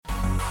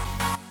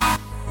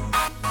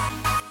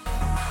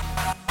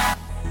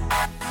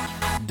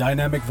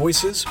Dynamic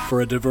voices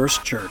for a diverse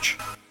church.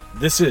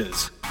 This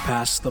is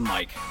Pass the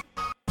Mic.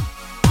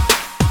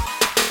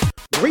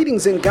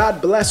 Greetings and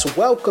God bless.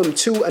 Welcome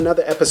to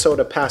another episode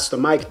of Pass the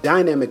Mic,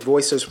 Dynamic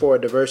Voices for a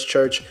Diverse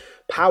Church,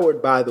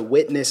 powered by The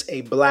Witness,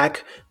 a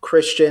Black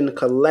Christian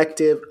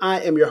collective.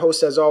 I am your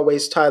host, as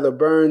always, Tyler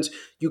Burns.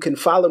 You can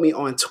follow me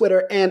on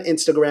Twitter and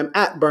Instagram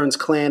at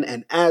BurnsClan.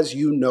 And as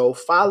you know,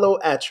 follow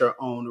at your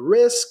own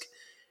risk.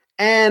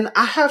 And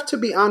I have to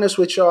be honest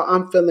with y'all,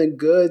 I'm feeling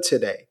good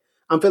today.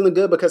 I'm feeling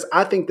good because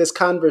I think this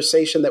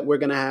conversation that we're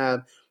going to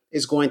have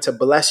is going to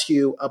bless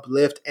you,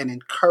 uplift, and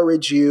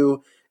encourage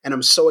you. And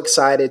I'm so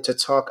excited to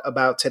talk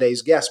about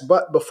today's guest.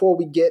 But before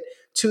we get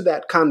to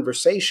that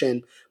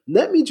conversation,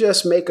 let me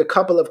just make a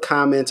couple of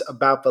comments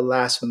about the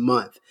last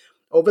month.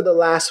 Over the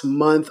last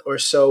month or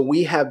so,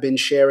 we have been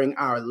sharing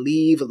our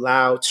Leave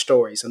Loud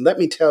stories. And let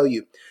me tell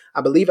you,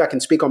 I believe I can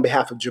speak on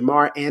behalf of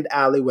Jamar and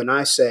Ali when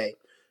I say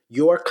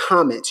your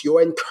comments,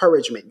 your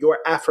encouragement, your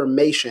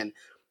affirmation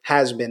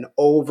has been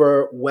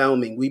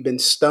overwhelming. We've been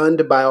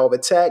stunned by all the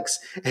texts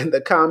and the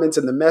comments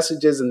and the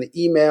messages and the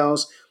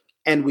emails,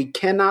 and we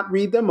cannot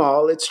read them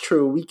all. It's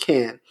true, we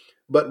can't,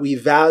 but we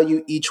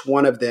value each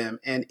one of them.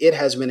 And it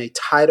has been a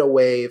tidal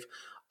wave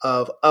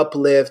of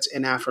uplift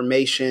and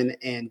affirmation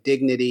and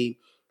dignity.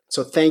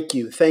 So thank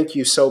you. Thank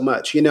you so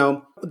much. You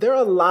know, there are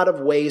a lot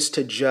of ways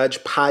to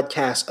judge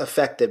podcast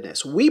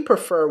effectiveness. We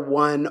prefer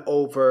one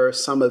over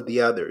some of the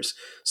others.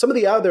 Some of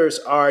the others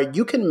are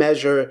you can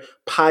measure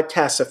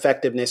podcast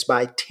effectiveness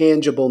by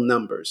tangible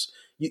numbers.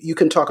 You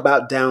can talk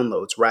about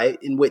downloads, right?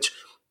 In which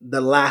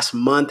the last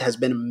month has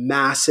been a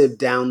massive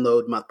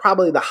download month,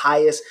 probably the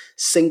highest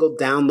single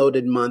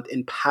downloaded month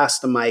in Pass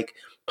the Mic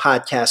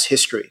podcast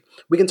history.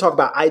 We can talk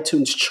about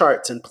iTunes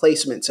charts and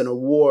placements and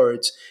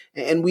awards,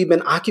 and we've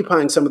been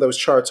occupying some of those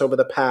charts over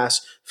the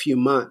past few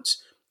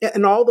months.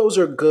 And all those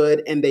are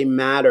good and they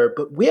matter,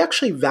 but we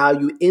actually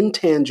value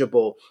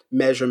intangible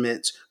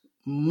measurements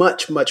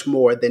much, much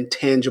more than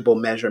tangible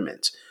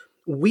measurements.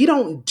 We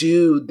don't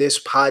do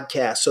this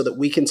podcast so that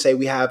we can say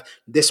we have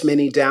this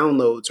many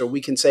downloads, or we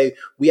can say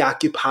we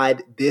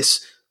occupied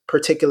this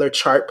particular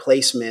chart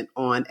placement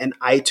on an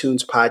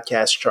iTunes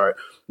podcast chart.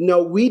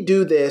 No, we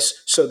do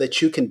this so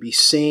that you can be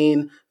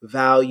seen,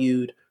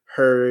 valued,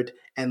 heard,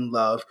 and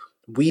loved.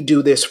 We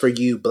do this for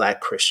you,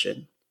 Black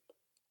Christian.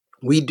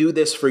 We do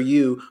this for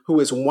you who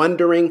is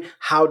wondering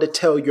how to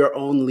tell your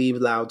own Leave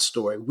Loud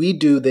story. We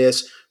do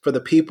this for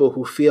the people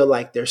who feel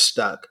like they're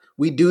stuck.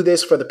 We do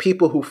this for the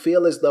people who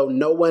feel as though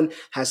no one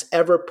has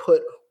ever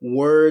put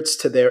words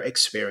to their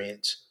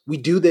experience. We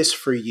do this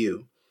for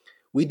you.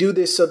 We do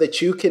this so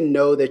that you can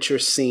know that you're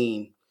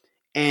seen.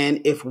 And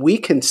if we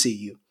can see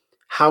you,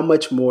 how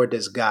much more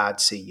does God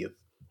see you?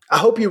 I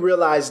hope you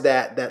realize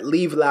that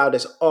Leave Loud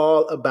is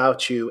all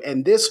about you.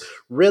 And this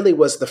really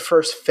was the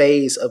first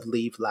phase of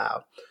Leave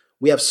Loud.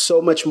 We have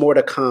so much more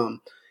to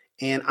come.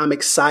 And I'm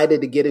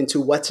excited to get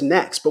into what's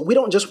next. But we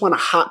don't just want to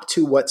hop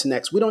to what's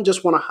next. We don't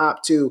just want to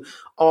hop to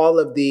all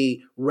of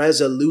the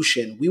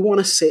resolution. We want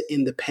to sit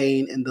in the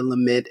pain and the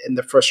lament and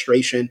the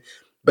frustration,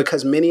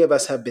 because many of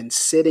us have been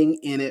sitting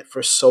in it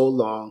for so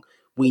long.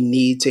 We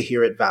need to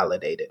hear it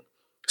validated.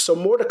 So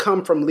more to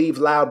come from Leave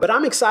Loud, but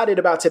I'm excited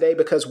about today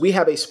because we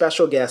have a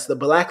special guest. The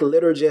Black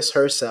liturgist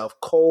herself,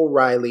 Cole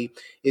Riley,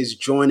 is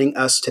joining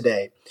us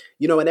today.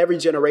 You know, in every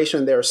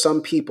generation, there are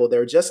some people,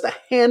 there are just a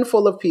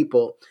handful of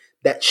people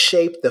that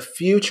shape the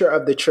future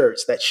of the church,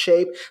 that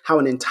shape how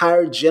an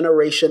entire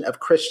generation of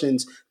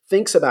Christians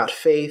thinks about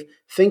faith,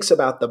 thinks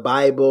about the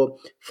Bible,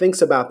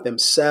 thinks about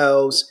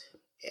themselves.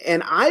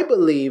 And I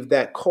believe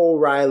that Cole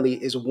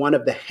Riley is one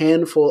of the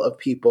handful of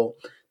people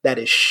that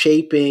is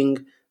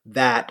shaping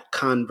that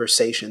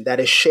conversation, that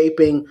is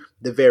shaping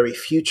the very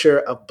future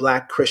of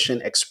Black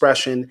Christian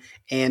expression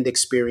and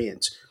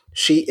experience.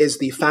 She is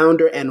the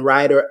founder and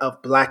writer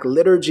of Black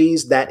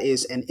Liturgies. That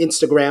is an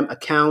Instagram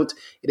account.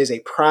 It is a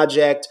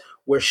project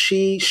where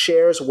she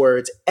shares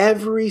words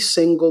every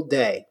single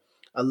day,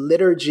 a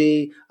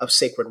liturgy of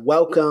sacred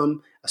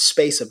welcome, a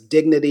space of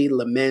dignity,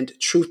 lament,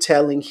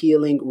 truth-telling,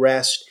 healing,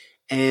 rest,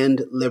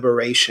 and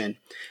liberation.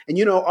 And,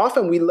 you know,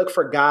 often we look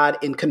for God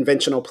in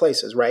conventional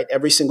places, right?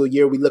 Every single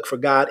year we look for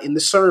God in the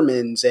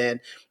sermons and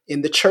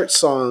in the church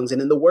songs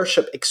and in the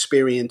worship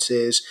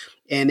experiences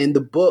and in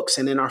the books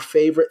and in our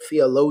favorite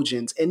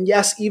theologians. And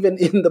yes, even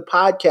in the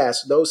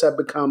podcast, those have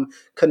become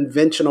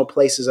conventional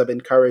places of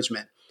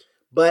encouragement.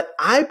 But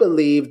I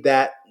believe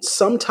that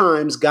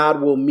sometimes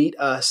God will meet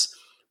us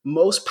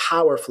most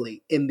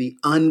powerfully in the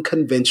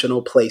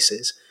unconventional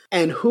places.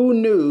 And who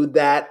knew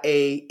that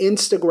a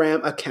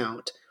Instagram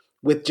account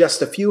with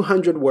just a few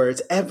hundred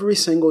words every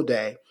single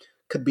day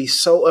could be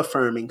so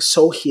affirming,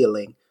 so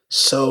healing,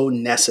 so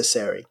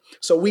necessary.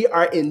 So we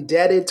are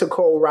indebted to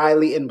Cole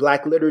Riley in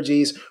Black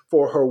Liturgies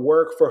for her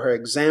work, for her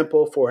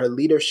example, for her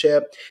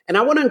leadership. And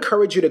I want to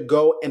encourage you to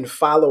go and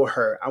follow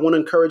her. I want to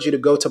encourage you to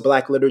go to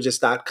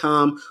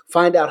blackliturgist.com,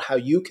 find out how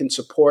you can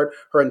support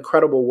her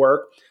incredible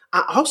work.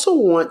 I also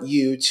want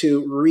you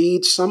to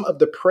read some of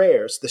the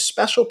prayers, the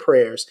special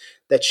prayers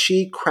that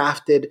she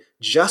crafted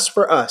just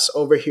for us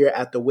over here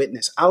at The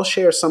Witness. I'll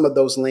share some of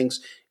those links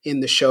in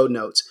the show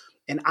notes.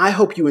 And I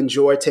hope you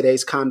enjoyed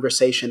today's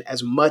conversation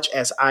as much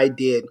as I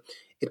did.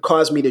 It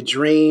caused me to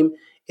dream.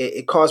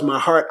 It caused my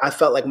heart. I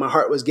felt like my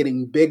heart was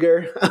getting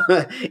bigger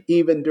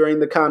even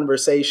during the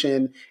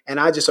conversation. And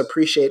I just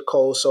appreciate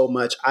Cole so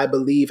much. I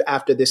believe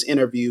after this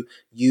interview,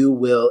 you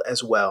will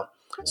as well.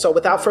 So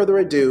without further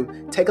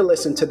ado, take a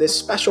listen to this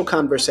special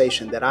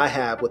conversation that I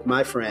have with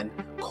my friend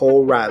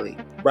Cole Riley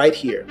right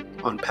here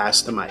on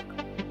Pass the Mic.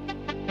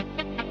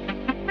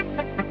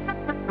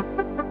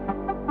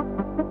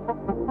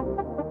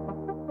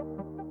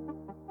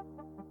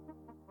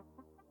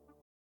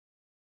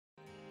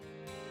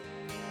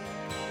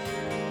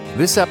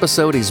 This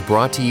episode is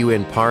brought to you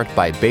in part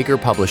by Baker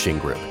Publishing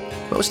Group.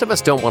 Most of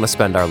us don't want to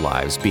spend our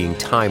lives being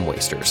time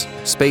wasters,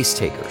 space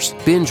takers,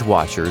 binge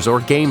watchers, or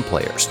game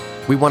players.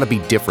 We want to be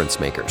difference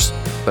makers.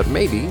 But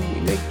maybe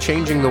we make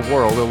changing the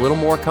world a little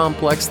more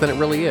complex than it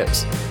really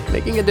is.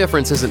 Making a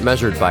difference isn't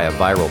measured by a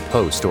viral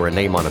post or a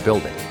name on a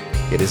building.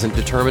 It isn't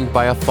determined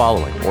by a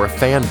following or a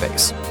fan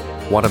base.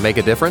 Want to make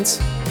a difference?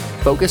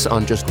 Focus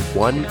on just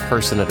one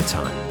person at a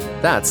time.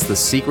 That's the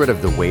secret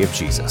of the way of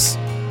Jesus.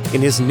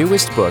 In his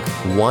newest book,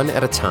 One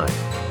at a Time,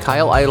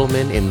 Kyle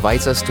Idleman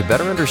invites us to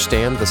better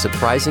understand the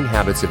surprising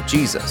habits of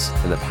Jesus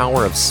and the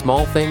power of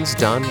small things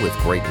done with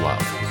great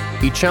love.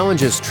 He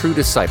challenges true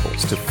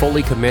disciples to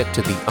fully commit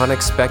to the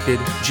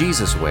unexpected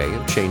Jesus way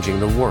of changing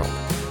the world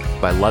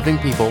by loving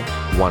people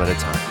one at a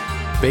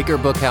time. Baker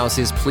Bookhouse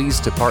is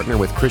pleased to partner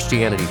with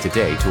Christianity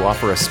Today to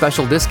offer a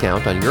special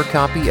discount on your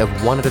copy of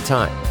One at a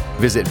Time.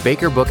 Visit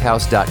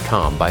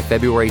bakerbookhouse.com by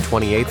February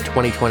 28,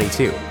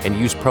 2022 and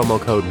use promo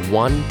code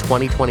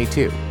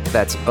ONE2022.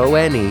 That's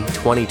ONE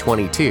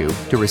 2022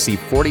 to receive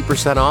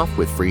 40% off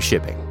with free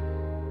shipping.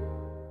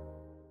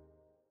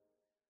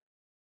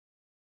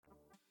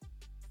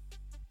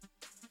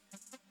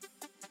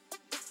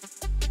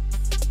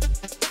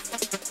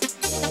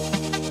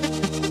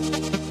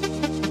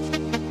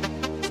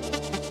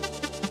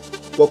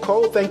 Well,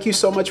 Cole, thank you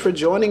so much for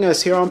joining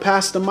us here on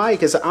Pass the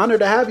Mic. It's an honor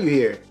to have you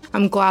here.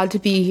 I'm glad to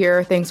be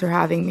here. Thanks for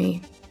having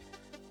me.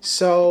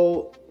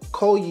 So,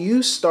 Cole,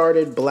 you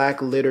started Black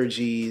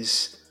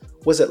Liturgies,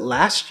 was it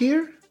last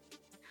year?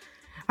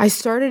 I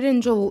started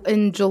in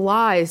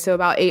July, so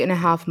about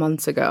 8.5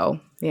 months ago.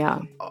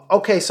 Yeah.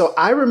 Okay, so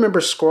I remember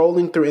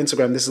scrolling through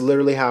Instagram. This is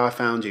literally how I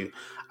found you.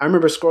 I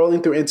remember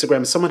scrolling through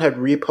Instagram. Someone had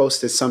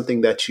reposted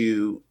something that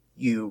you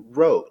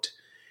wrote.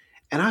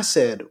 And I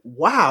said,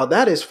 wow,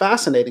 that is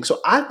fascinating. So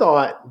I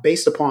thought,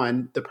 based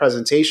upon the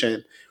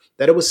presentation,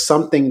 that it was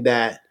something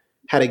that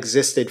had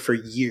existed for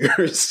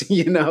years.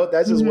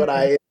 That's just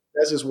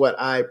what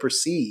I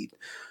perceived.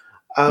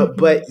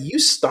 But you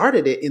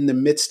started it in the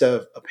midst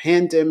of a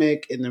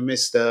pandemic, in the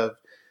midst of,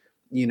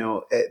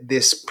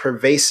 this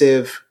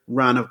pervasive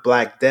run of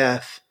Black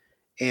death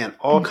and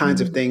all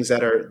kinds of things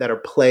that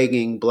are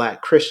plaguing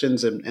Black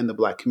Christians and the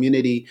Black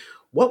community.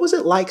 What was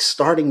it like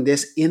starting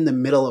this in the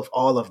middle of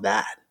all of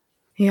that?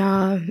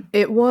 Yeah,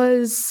 it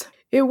was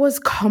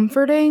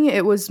comforting.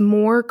 It was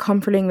more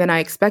comforting than I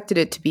expected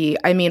it to be.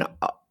 I mean,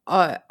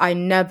 I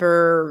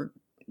never,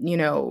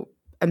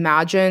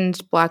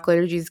 imagined Black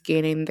Liturgies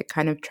gaining the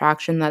kind of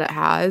traction that it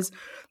has, the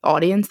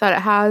audience that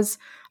it has.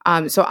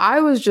 So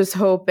I was just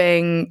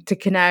hoping to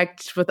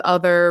connect with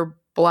other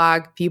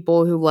Black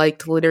people who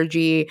liked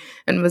liturgy,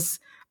 and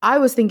I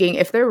was thinking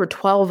if there were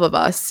 12 of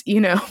us,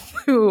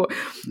 who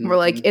were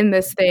like in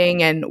this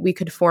thing, and we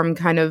could form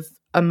kind of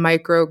a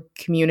micro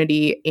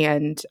community,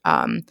 and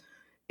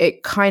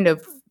it kind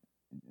of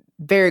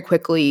very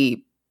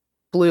quickly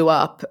blew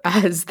up,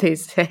 as they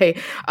say.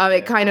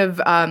 It kind of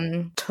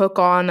took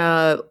on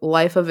a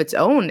life of its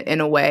own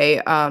in a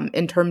way,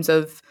 in terms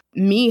of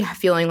me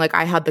feeling like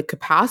I had the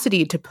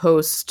capacity to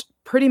post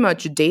pretty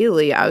much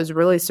daily. I was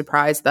really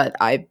surprised that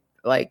I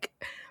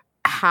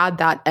had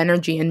that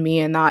energy in me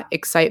and that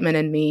excitement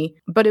in me.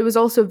 But it was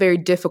also very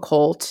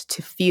difficult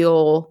to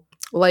feel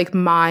like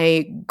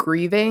my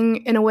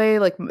grieving, in a way,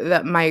 like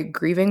that my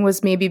grieving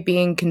was maybe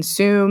being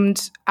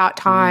consumed at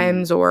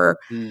times, or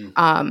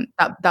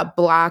that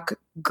Black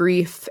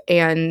grief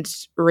and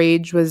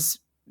rage was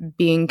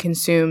being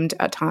consumed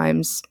at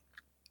times.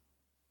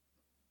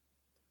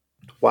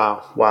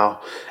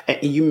 Wow.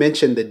 And you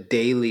mentioned the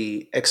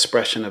daily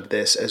expression of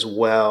this as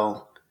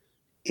well.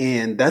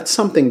 And that's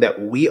something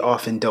that we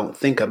often don't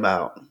think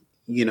about,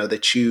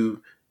 that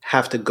you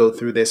have to go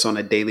through this on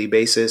a daily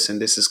basis.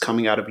 And this is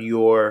coming out of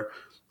your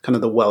kind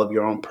of the well of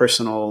your own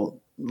personal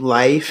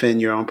life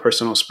and your own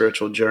personal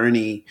spiritual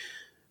journey.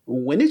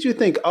 When did you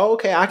think, oh,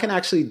 okay, I can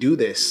actually do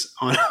this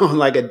on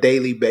like a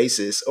daily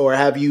basis? Or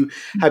have you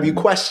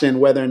questioned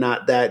whether or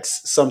not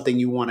that's something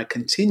you want to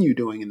continue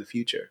doing in the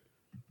future?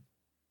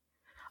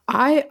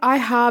 I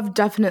have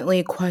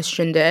definitely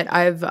questioned it.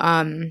 I've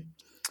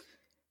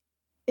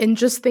in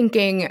just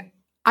thinking,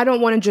 I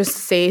don't want to just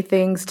say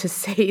things to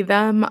say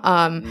them.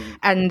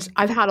 And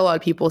I've had a lot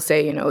of people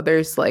say,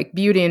 there's like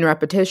beauty in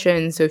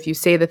repetition. So if you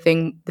say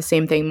the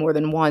same thing more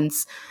than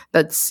once,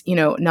 that's,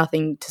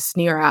 nothing to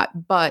sneer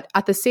at. But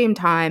at the same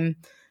time,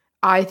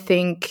 I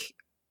think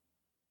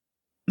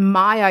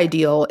my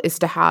ideal is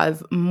to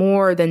have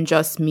more than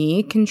just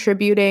me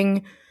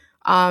contributing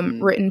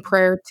written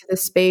prayer to the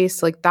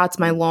space. Like that's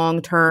my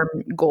long-term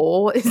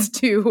goal, is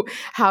to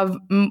have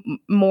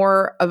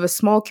more of a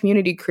small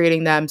community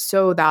creating them,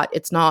 so that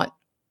it's not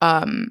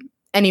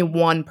any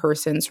one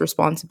person's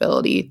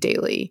responsibility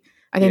daily.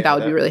 I think that Yeah,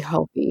 would be really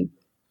healthy.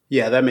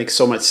 yeah, that makes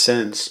so much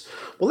sense.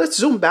 Well, let's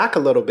zoom back a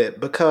little bit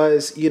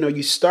because,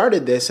 you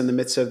started this in the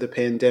midst of the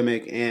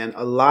pandemic, and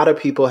a lot of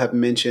people have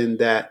mentioned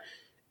that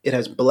it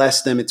has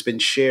blessed them. It's been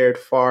shared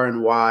far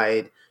and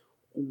wide.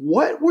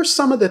 What were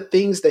some of the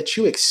things that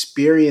you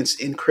experienced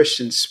in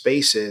Christian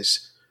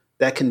spaces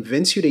that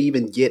convinced you to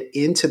even get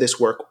into this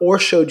work, or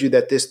showed you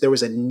that there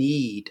was a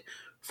need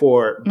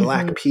for Mhm.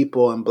 Black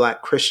people and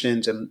Black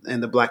Christians and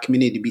the Black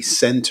community to be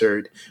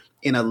centered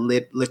in a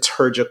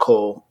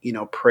liturgical,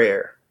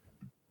 prayer?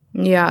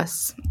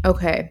 Yes.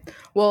 Okay.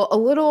 Well, a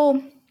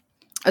little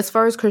as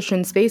far as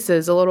Christian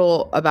spaces, a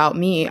little about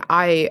me.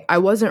 I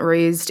wasn't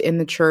raised in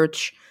the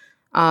church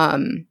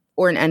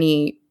or in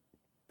any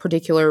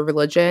particular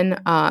religion.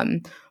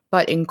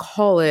 But in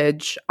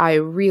college, I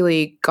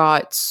really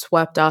got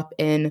swept up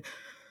in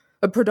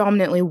a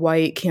predominantly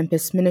white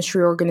campus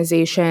ministry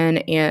organization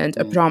and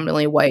a Mm,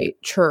 predominantly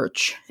white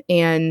church.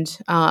 And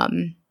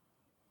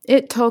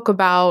it took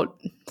about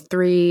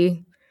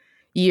 3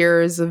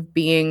 years of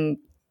being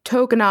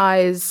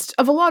tokenized,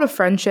 of a lot of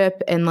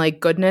friendship and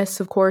like goodness,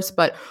 of course,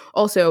 but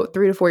also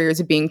 3 to 4 years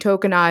of being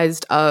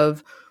tokenized,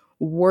 of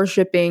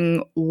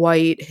worshiping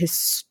white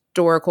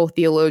historical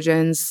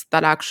theologians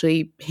that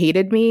actually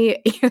hated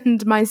me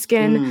and my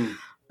skin, mm,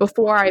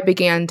 before I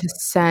began to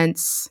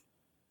sense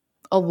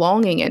a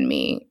longing in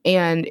me.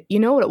 And you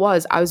know what it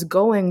was? I was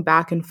going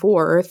back and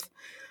forth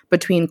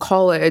between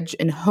college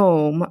and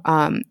home,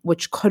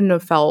 which couldn't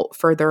have felt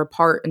further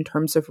apart in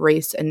terms of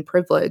race and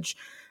privilege.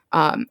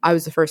 I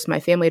was the first in my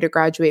family to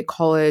graduate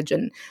college,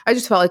 and I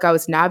just felt like I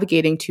was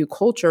navigating two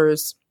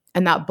cultures,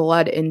 and that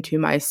bled into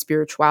my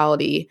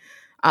spirituality.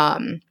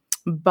 Um,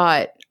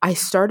 but I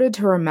started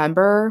to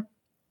remember,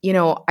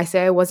 I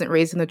say I wasn't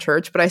raised in the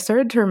church, but I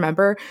started to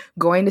remember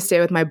going to stay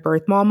with my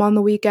birth mom on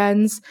the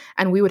weekends,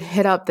 and we would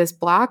hit up this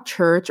Black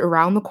church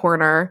around the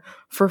corner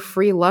for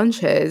free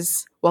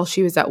lunches while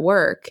she was at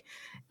work.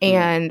 mm,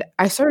 And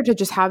I started to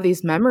just have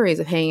these memories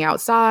of hanging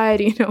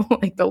outside,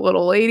 like the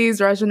little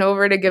ladies rushing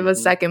over to give us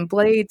mhm, second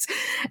plates.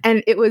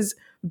 And it was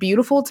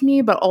beautiful to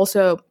me, but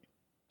also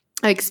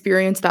I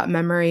experienced that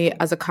memory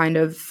as a kind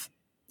of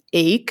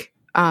ache.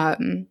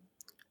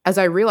 As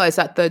I realized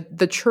that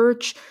the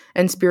church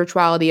and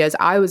spirituality as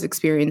I was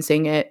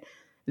experiencing it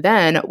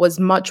then was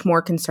much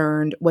more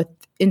concerned with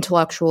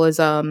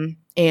intellectualism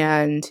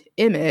and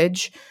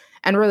image,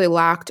 and really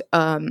lacked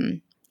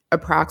a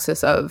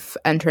praxis of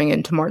entering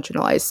into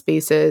marginalized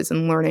spaces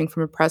and learning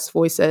from oppressed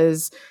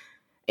voices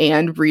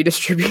and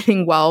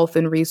redistributing wealth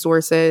and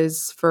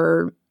resources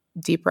for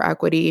deeper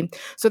equity.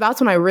 So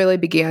that's when I really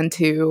began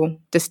to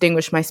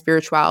distinguish my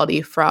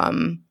spirituality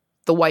from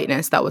the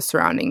whiteness that was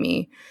surrounding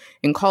me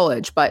in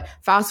college. But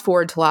fast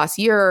forward to last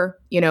year,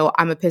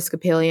 I'm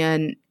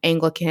Episcopalian,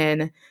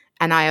 Anglican,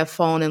 and I have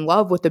fallen in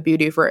love with the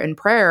beauty of written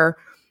prayer.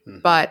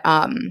 mhm, But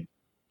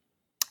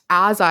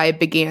as I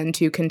began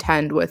to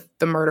contend with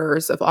the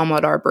murders of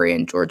Ahmaud Arbery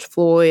and George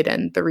Floyd,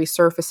 and the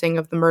resurfacing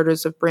of the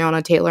murders of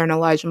Breonna Taylor and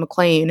Elijah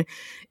McClain,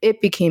 it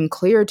became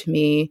clear to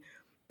me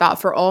that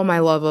for all my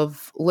love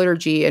of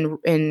liturgy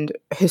and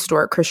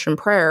historic Christian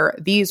prayer,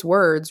 these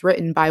words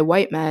written by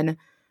white men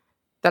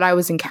that I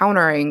was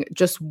encountering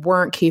just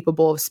weren't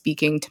capable of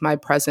speaking to my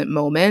present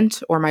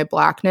moment or my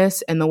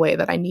Blackness in the way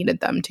that I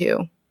needed them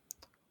to.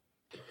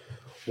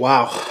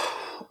 Wow.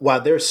 Wow,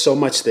 there's so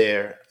much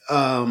there.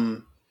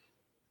 Can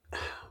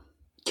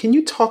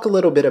you talk a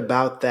little bit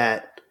about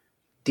that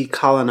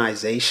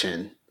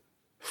decolonization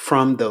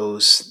from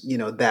those,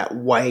 that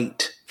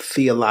white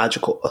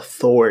theological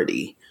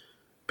authority?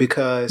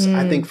 Because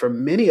I think Mm, for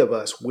many of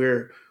us,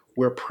 we're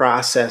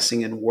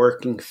processing and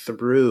working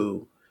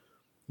through,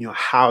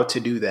 how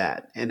to do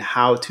that and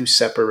how to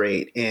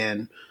separate.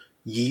 And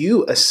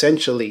you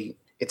essentially,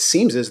 it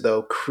seems as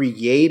though,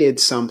 created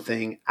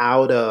something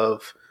out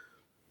of,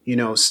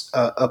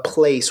 a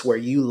place where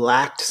you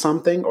lacked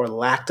something, or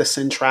lacked a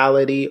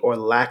centrality, or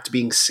lacked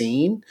being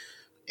seen,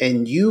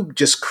 and you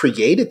just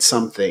created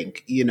something,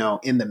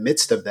 in the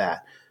midst of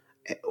that.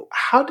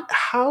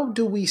 How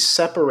do we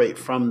separate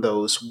from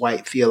those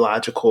white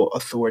theological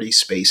authority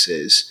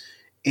spaces?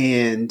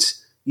 And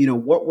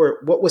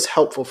what was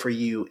helpful for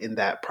you in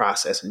that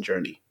process and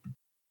journey?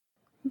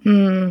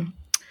 mm.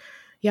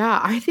 Yeah,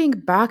 I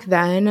think back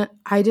then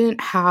I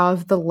didn't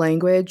have the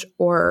language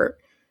or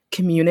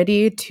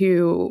community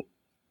to,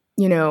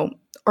 you know,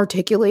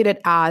 articulate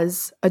it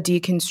as a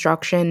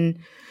deconstruction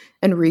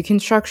and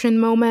reconstruction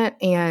moment.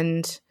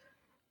 And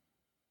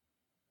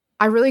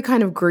I really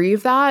kind of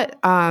grieve that,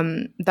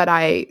 that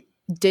I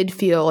did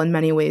feel in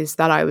many ways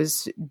that I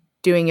was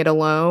doing it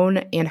alone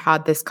and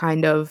had this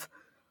kind of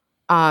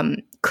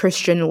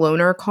Christian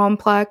loner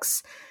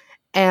complex.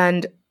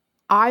 And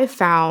I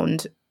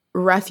found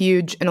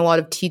refuge in a lot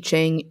of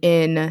teaching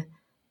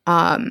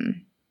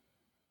um,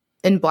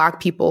 in Black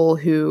people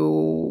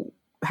who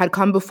had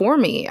come before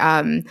me.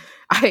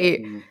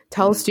 I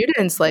tell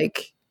students,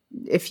 like,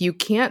 if you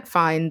can't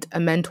find a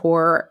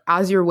mentor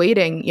as you're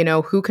waiting,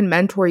 who can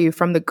mentor you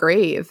from the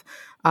grave?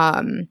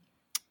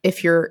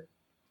 If you're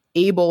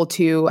able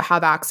to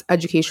have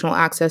educational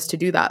access to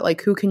do that,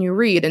 like, who can you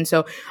read? And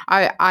so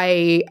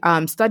I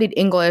studied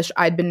English.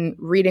 I'd been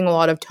reading a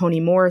lot of Toni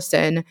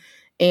Morrison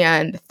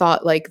and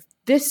thought, like,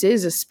 this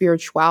is a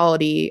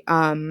spirituality,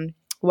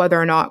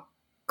 whether or not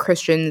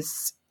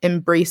Christians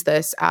embrace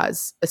this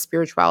as a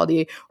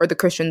spirituality, or the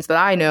Christians that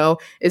I know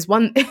is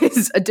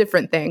a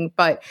different thing.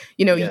 But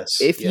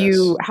if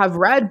you have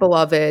read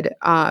Beloved,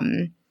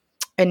 and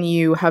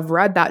you have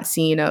read that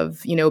scene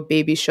of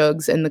baby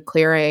Shugs in the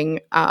clearing,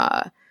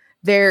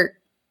 there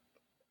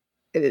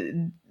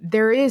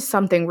is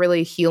something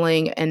really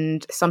healing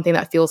and something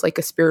that feels like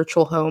a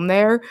spiritual home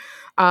there.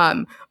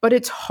 But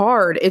it's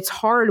hard. It's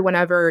hard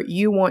whenever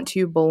you want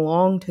to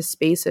belong to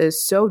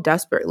spaces so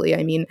desperately.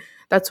 I mean,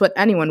 that's what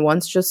anyone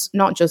wants, just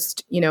not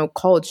just,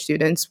 college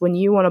students. When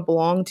you want to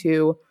belong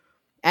to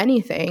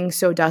anything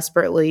so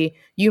desperately,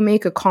 you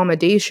make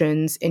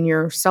accommodations in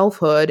your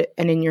selfhood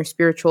and in your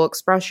spiritual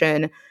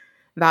expression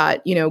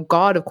that,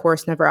 God, of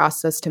course, never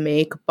asks us to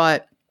make,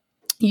 but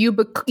you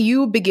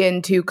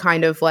begin to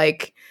kind of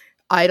like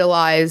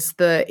idolize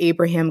the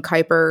Abraham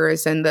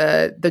Kuypers and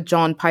the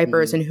John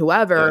Pipers and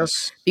whoever,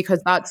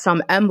 because that's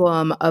some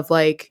emblem of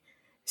like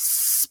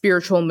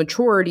spiritual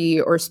maturity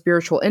or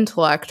spiritual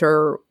intellect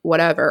or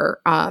whatever.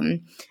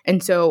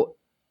 And so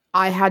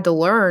I had to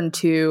learn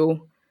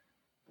to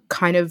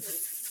kind of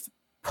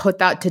put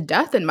that to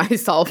death in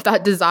myself,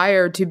 that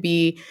desire to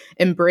be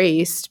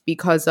embraced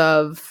because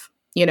of,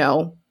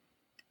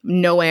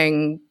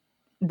 knowing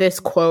this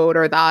quote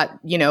or that,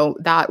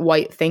 that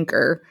white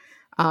thinker.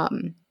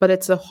 But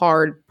it's a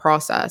hard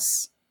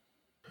process.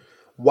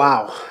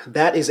 Wow,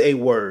 that is a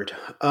word.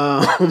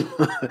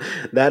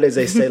 That is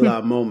a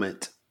Selah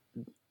moment.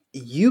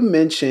 You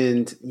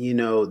mentioned,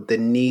 the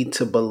need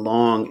to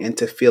belong and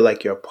to feel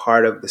like you're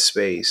part of the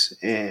space,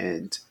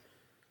 and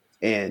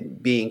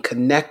being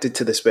connected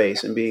to the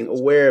space and being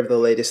aware of the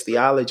latest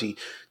theology.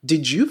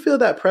 Did you feel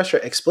that pressure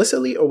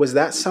explicitly, or was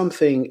that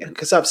something,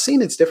 because I've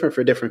seen it's different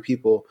for different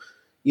people.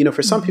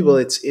 For some people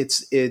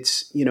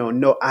it's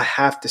no, I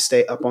have to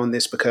stay up on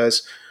this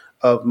because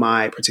of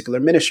my particular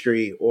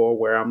ministry or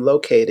where I'm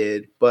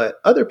located.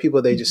 But other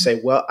people, they just say,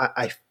 well,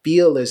 I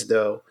feel as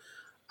though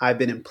I've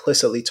been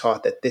implicitly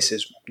taught that this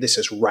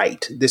is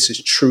right. This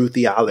is true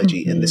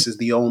theology, and this is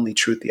the only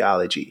true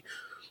theology.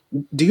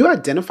 Do you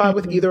identify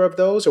with either of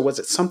those, or was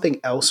it something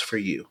else for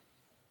you?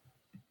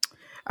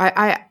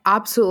 I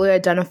absolutely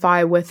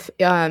identify with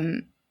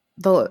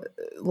the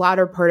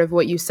latter part of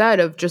what you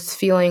said, of just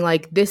feeling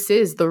like this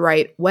is the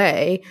right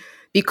way,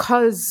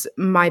 because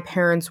my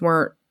parents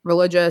weren't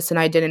religious and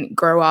I didn't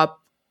grow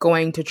up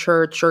going to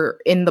church or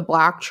in the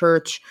Black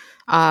church.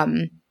 I'd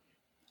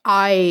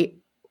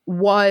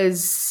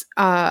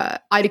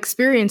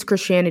experienced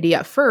Christianity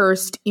at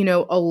first,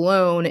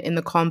 alone in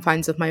the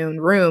confines of my own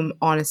room,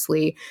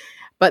 honestly.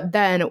 But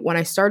then when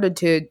I started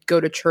to go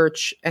to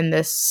church and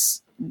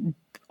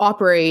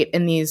operate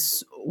in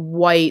these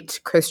white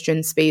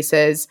Christian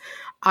spaces,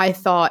 I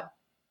thought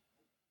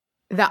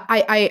that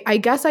I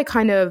guess I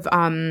kind of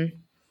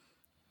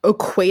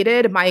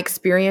equated my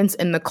experience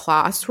in the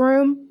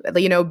classroom,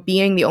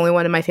 being the only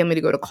one in my family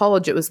to go to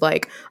college. It was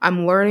like,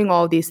 I'm learning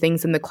all these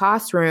things in the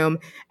classroom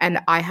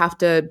and I have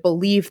to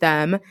believe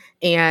them,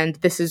 and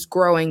this is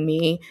growing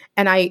me.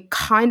 And I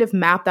kind of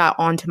mapped that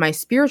onto my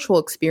spiritual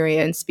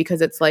experience, because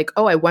it's like,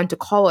 oh, I went to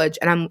college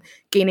and I'm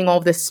gaining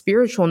all this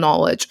spiritual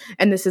knowledge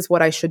and this is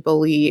what I should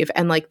believe.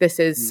 And like, this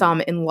is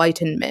some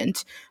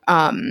enlightenment.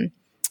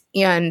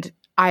 And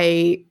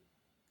I,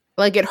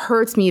 like, it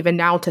hurts me even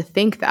now to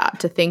think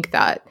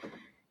that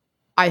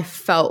I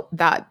felt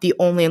that the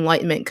only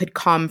enlightenment could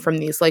come from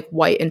these like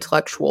white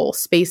intellectual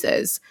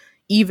spaces,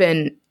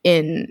 even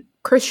in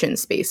Christian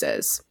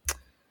spaces.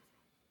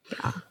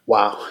 Yeah.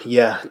 Wow.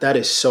 Yeah, that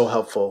is so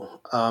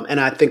helpful. And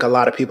I think a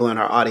lot of people in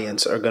our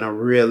audience are going to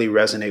really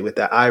resonate with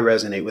that. I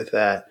resonate with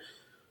that.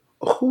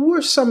 Who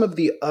are some of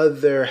the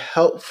other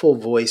helpful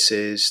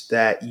voices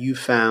that you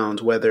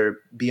found, whether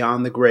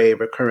beyond the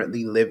grave or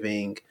currently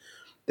living,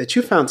 that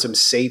you found some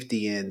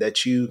safety in,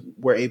 that you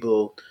were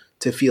able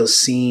to feel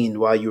seen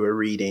while you were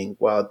reading,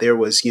 while there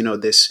was,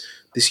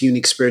 this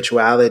unique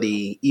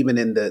spirituality, even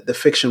in the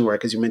fiction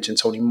work, as you mentioned,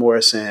 Toni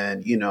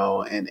Morrison,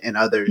 and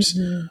others.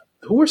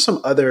 Who are some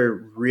other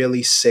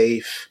really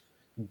safe,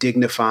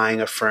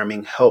 dignifying,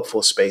 affirming,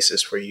 helpful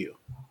spaces for you?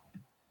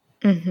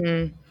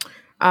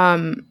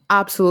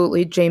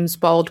 Absolutely. James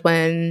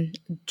Baldwin,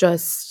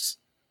 just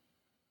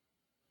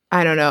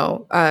I don't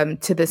know,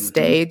 to this Mm-hmm.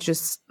 day,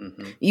 just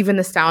Mm-hmm. even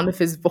the sound of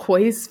his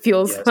voice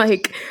feels Yes.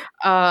 like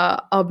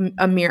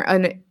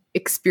an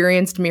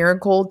experienced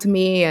miracle to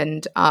me.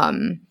 And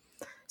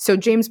so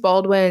James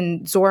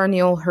Baldwin, Zora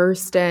Neale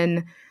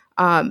Hurston,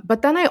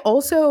 but then I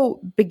also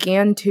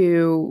began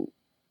to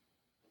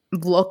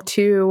look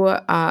to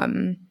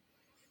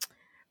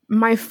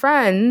my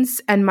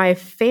friends and my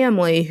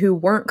family who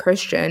weren't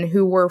Christian,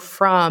 who were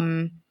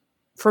from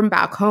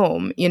back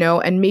home,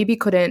 and maybe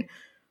couldn't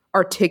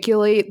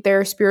articulate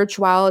their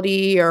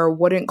spirituality or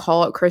wouldn't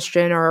call it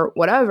Christian or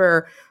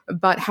whatever,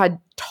 but had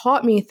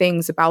taught me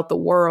things about the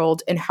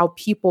world and how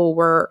people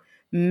were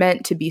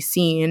meant to be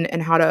seen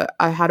and how to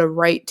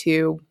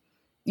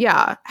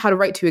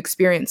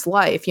experience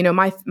life.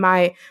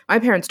 My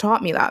parents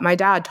taught me that. My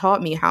dad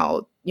taught me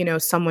how,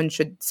 someone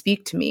should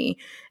speak to me.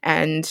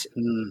 And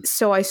Mm.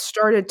 so I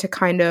started to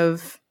kind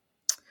of,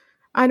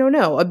 I don't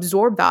know,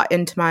 absorb that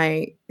into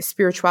my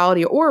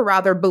spirituality, or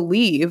rather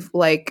believe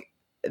like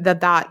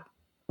that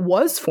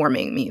was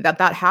forming me, that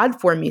had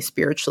formed me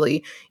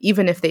spiritually,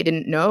 even if they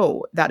didn't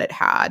know that it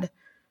had.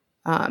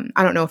 I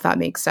don't know if that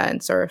makes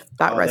sense or if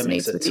that Oh, that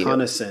makes resonates a with you.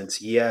 ton of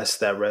sense. Yes,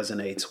 that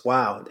resonates.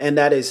 Wow. And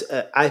that is,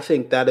 I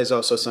think that is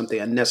also something,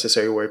 a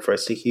necessary word for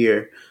us to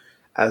hear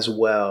as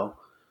well.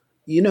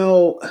 You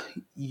know,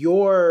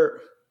 your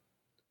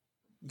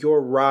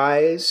your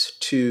rise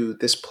to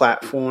this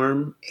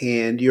platform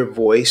and your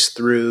voice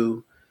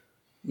through,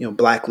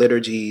 Black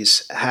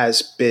liturgies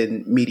has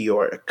been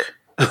meteoric.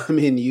 I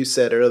mean, you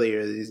said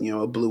earlier,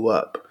 it blew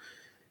up.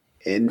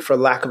 And for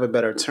lack of a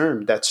better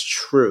term, that's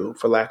true.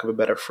 For lack of a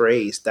better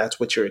phrase, that's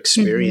what you're Hmm.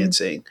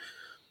 experiencing.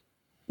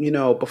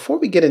 Before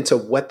we get into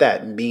what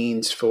that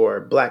means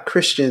for Black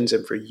Christians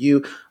and for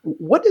you,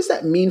 what does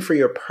that mean for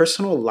your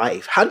personal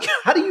life? How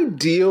do you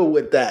deal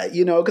with that?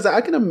 Because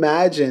I can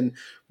imagine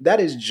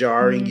that is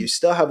jarring. You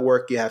still have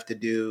work you have to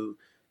do.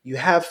 You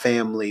have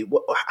family.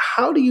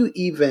 How do you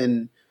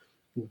even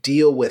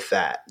deal with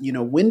that?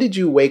 When did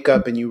you wake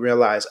up and you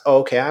realize,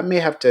 oh, okay, I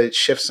may have to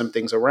shift some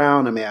things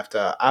around. I may have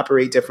to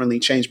operate differently,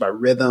 change my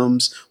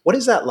rhythms. What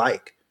is that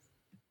like?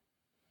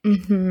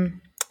 Hmm.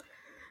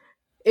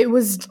 It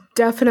was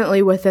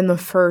definitely within the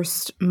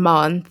first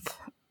month.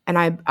 And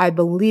I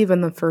believe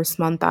in the first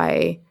month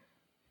I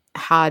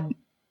had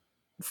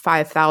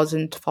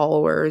 5,000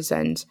 followers.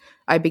 And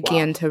I Wow.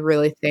 began to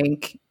really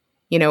think,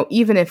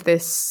 even if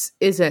this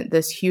isn't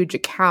this huge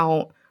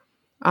account,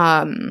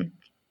 um,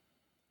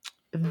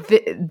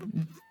 th-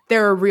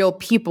 there are real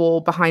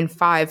people behind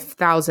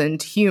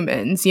 5,000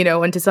 humans,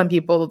 and to some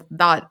people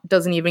that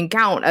doesn't even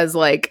count as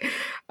like,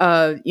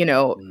 Hmm.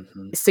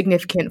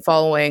 significant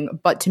following.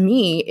 But to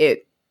me,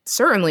 it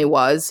certainly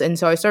was. And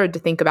so I started to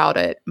think about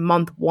it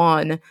month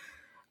one,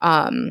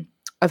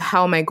 of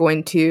how am I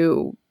going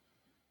to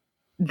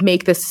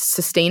make this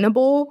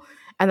sustainable?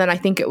 And then I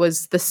think it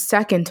was the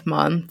second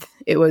month,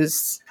 it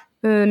was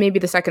maybe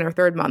the second or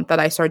third month that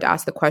I started to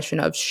ask the question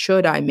of,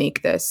 should I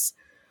make this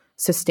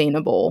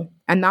sustainable?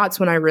 And that's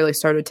when I really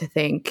started to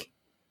think,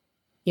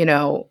 you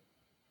know,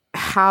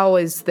 how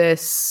is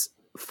this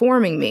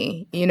forming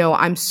me?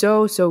 I'm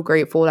so, so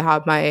grateful to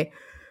have my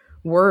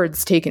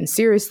words taken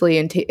seriously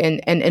and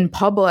in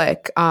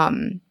public.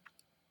 And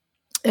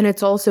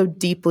it's also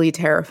deeply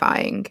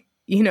terrifying.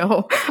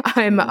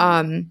 I'm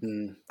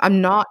Mm.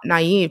 I'm not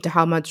naive to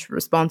how much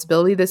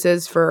responsibility this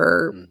is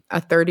for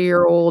a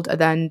 30-year-old, and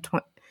then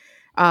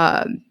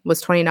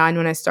was 29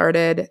 when I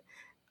started.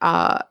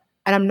 Uh,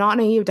 and I'm not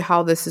naive to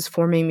how this is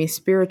forming me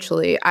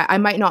spiritually. I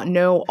might not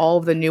know all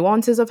of the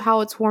nuances of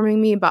how it's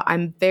forming me, but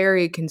I'm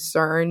very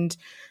concerned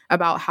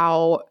about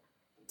how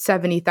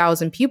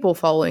 70,000 people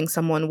following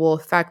someone will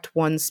affect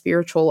one's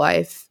spiritual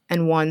life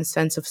and one's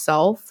sense of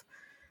self.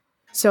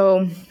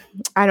 So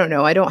I don't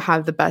know. I don't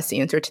have the best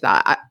answer to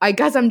that. I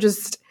guess I'm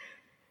just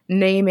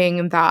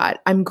naming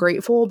that I'm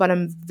grateful, but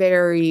I'm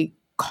very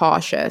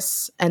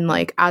cautious. And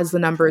like, as the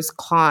numbers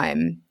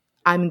climb,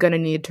 I'm going to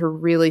need to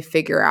really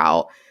figure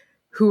out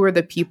who are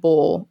the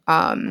people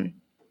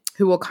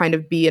who will kind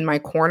of be in my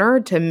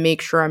corner to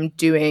make sure I'm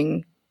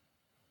doing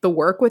the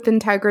work with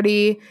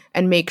integrity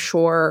and make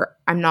sure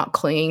I'm not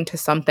clinging to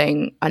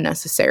something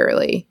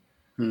unnecessarily.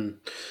 Mm.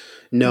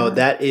 No, Yeah.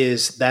 that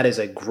is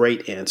a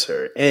great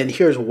answer, and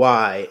here's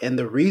why. And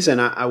the reason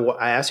I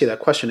asked you that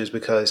question is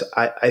because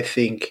I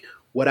think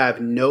what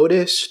I've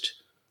noticed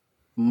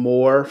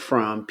more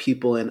from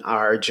people in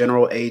our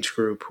general age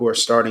group who are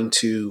starting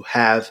to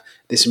have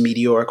this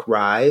meteoric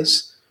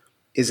rise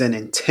is an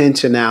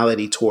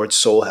intentionality towards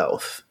soul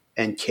health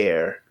and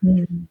care,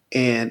 Mhm.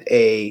 and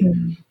a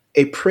Mhm.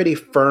 a pretty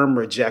firm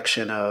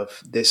rejection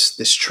of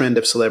this trend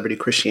of celebrity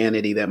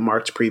Christianity that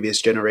marked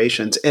previous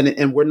generations,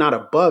 and we're not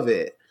above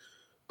it.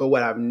 But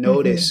what I've Mhm.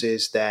 noticed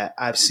is that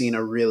I've seen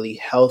a really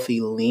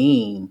healthy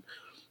lean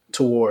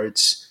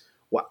towards,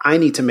 well, I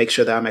need to make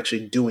sure that I'm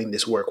actually doing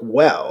this work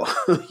well,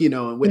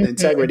 and with Mhm.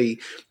 integrity,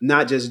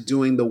 not just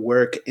doing the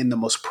work in the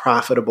most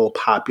profitable,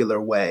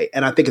 popular way.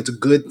 And I think it's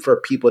good for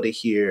people to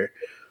hear,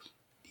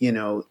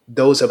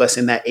 those of us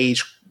in that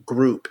age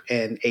group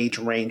and age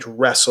range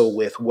wrestle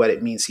with what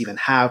it means to even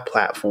have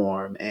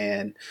platform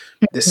and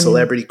this Mhm.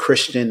 celebrity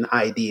Christian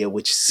idea,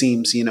 which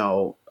seems,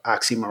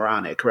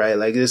 oxymoronic, right?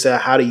 Like,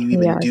 how do you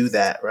even do Yes.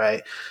 that,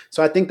 right?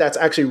 So I think that's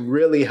actually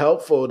really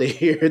helpful to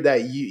hear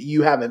that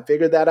you haven't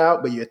figured that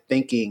out, but you're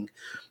thinking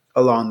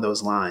along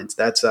those lines.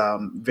 That's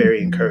very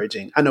Mhm.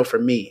 encouraging. I know for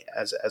me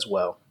as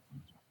well.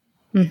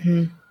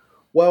 Mhm.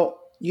 Well,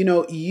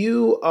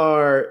 you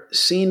are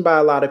seen by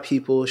a lot of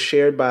people,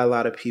 shared by a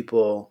lot of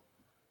people,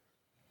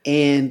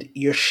 and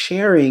your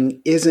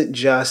sharing isn't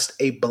just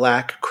a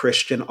Black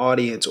Christian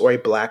audience or a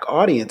Black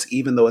audience,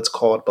 even though it's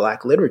called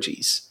Black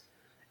Liturgies.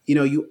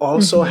 You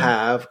also Mhm.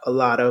 have a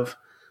lot of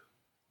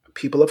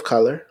people of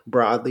color,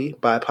 broadly,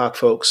 BIPOC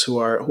folks who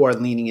are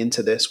leaning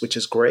into this, which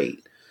is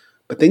great.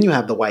 But then you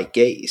have the white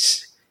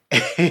gaze.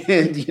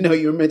 And Mhm.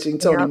 you were mentioning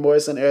Toni Yep.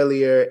 Morrison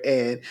earlier,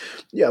 and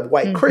you have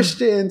white Mhm.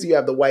 Christians, you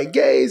have the white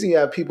gays, and you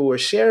have people who are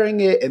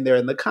sharing it and they're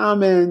in the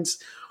comments.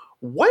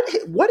 What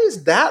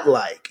is that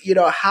like?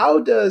 How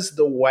does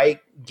the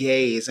white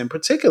gaze, and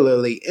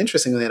particularly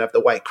interestingly enough,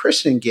 the white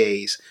Christian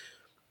gaze,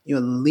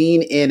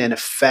 lean in and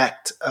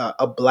affect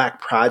a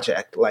Black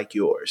project like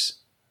yours?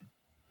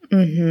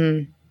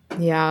 Mhm.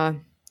 Yeah.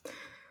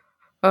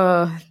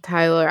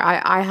 Tyler,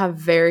 I have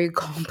very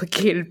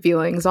complicated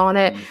feelings on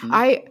it. Hmm.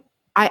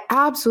 I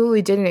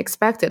absolutely didn't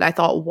expect it. I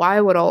thought,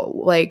 why would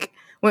all like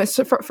when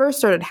first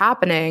started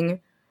happening,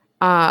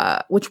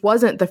 which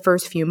wasn't the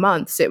first few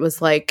months. It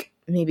was like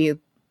maybe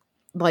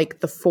like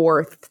the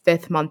fourth,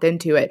 fifth month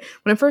into it.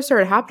 When it first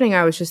started happening,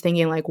 I was just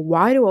thinking like,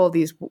 why are all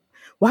these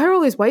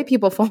white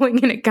people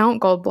following an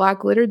account called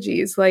Black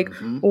Liturgies? Like,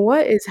 Hmm.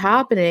 what is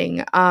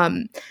happening?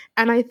 And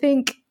I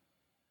think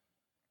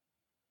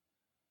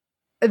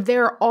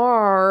there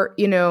are,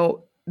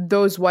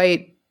 those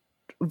white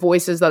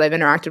voices that I've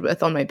interacted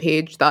with on my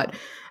page that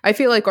I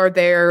feel like are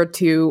there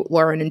to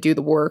learn and do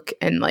the work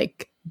and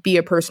like be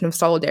a person of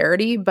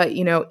solidarity. But,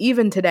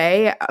 even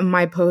today,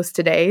 my post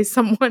today,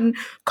 someone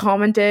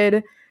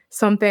commented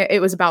something,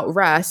 it was about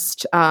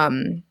rest.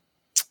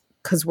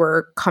 Because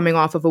we're coming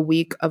off of a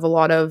week of a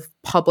lot of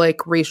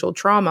public racial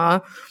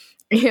trauma.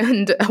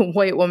 And a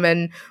white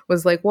woman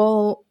was like,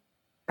 well,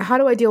 how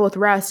do I deal with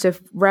rest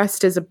if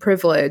rest is a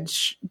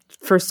privilege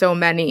for so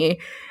many?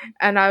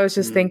 And I was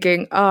just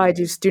thinking, oh, I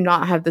just do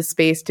not have the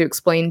space to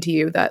explain to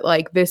you that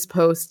like this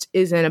post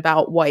isn't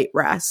about white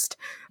rest.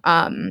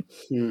 Um,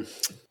 Hmm.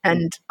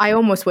 and I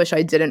almost wish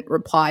I didn't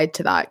reply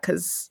to that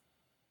because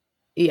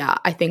yeah,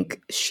 I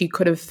think she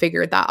could have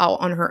figured that out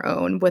on her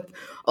own with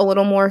a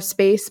little more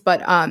space.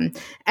 But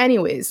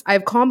anyways, I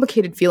have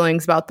complicated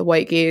feelings about the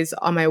white gaze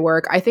on my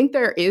work. I think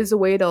there is a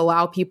way to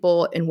allow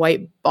people in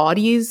white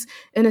bodies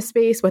in a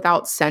space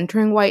without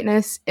centering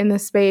whiteness in the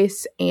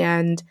space.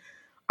 And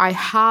I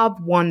have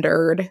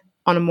wondered,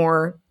 on a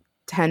more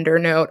tender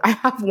note, I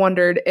have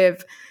wondered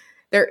if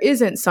there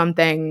isn't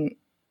something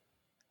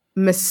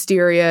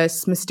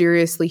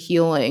mysteriously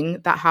healing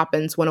that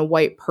happens when a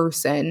white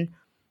person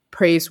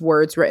prays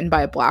words written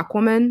by a Black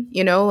woman.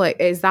 Like,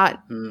 is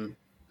that Hmm.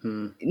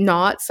 Hmm.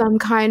 not some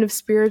kind of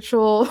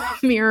spiritual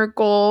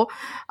miracle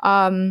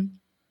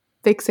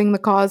fixing the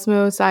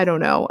cosmos? I don't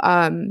know.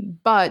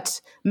 But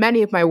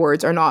many of my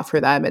words are not for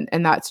them,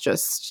 and that's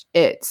just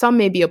it. Some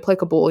may be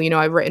applicable.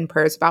 I've written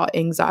prayers about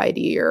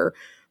anxiety or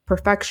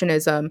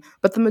perfectionism,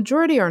 but the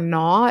majority are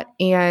not.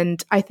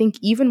 And I think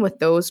even with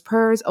those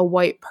prayers, a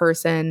white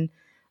person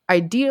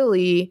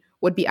ideally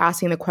would be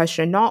asking the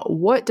question, not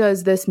what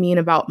does this mean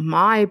about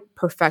my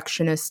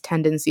perfectionist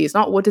tendencies,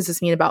 not what does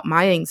this mean about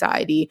my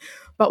anxiety,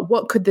 but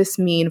what could this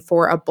mean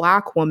for a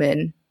Black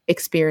woman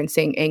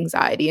experiencing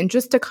anxiety? And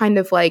just to kind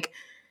of like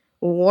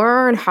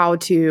learn how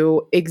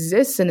to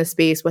exist in a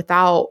space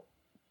without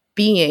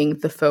being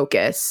the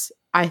focus,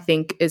 I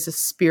think is a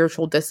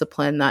spiritual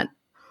discipline that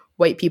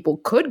white people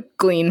could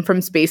glean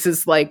from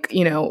spaces like,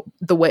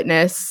 the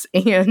Witness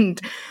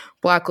and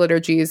Black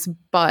Liturgies,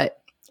 but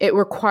it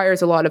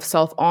requires a lot of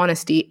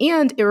self-honesty,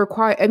 and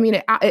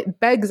it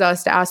begs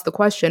us to ask the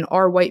question,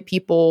 are white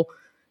people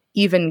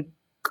even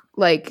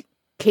like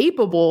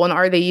capable, and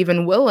are they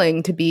even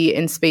willing to be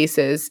in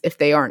spaces if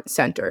they aren't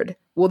centered?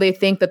 Will they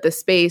think that the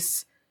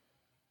space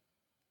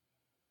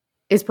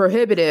is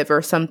prohibitive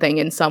or something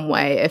in some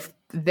way if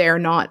they're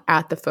not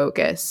at the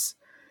focus?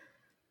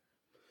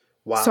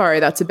 Wow. Sorry,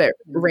 that's a bit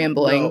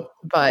rambling, No,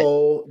 but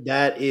Cole,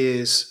 that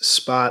is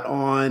spot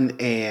on.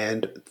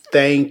 And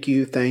thank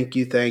you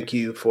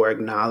for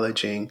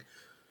acknowledging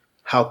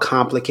how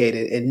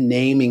complicated and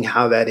naming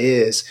how that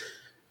is.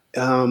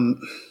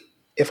 Um,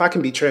 if I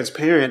can be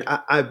transparent,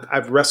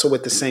 I've wrestled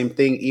with the same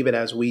thing even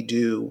as we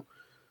do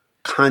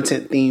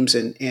content themes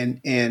and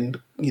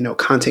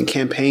content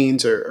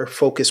campaigns or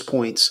focus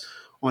points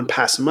on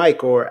Pass the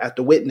Mic or at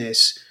the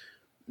Witness,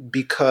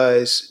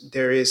 because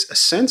there is a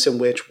sense in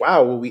which,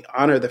 wow, well, we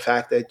honor the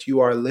fact that you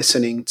are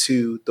listening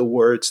to the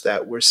words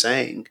that we're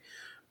saying.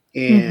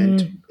 And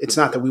mhm, it's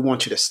not that we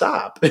want you to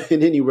stop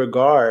in any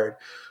regard,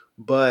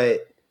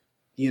 but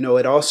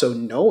it also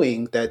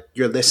knowing that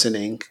you're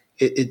listening,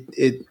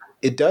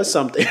 it does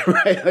something,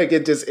 right? Like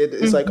it's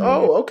like, mhm,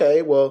 oh,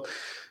 okay, well,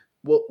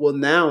 well,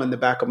 now in the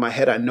back of my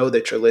head, I know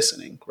that you're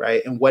listening,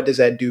 right? And what does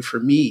that do for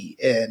me?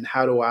 And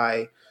how do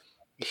I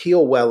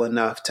heal well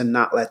enough to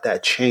not let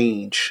that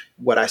change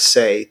what I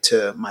say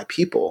to my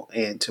people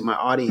and to my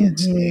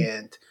audience?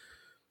 Mm-hmm.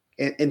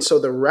 And so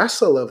the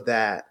wrestle of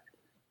that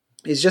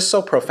is just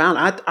so profound.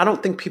 I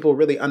don't think people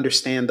really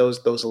understand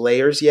those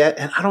layers yet,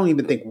 and I don't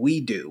even think we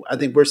do. I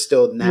think we're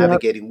still Yep.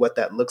 navigating what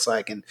that looks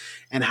like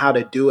and how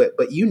to do it.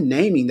 But you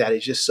naming that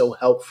is just so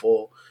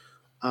helpful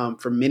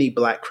for many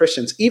Black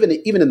Christians, even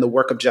in the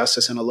work of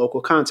justice in a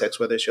local context,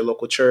 whether it's your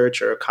local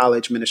church or a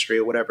college ministry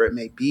or whatever it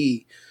may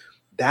be.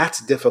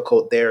 That's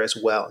difficult there as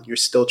well. You're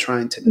still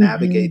trying to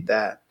navigate Mm-hmm.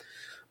 that.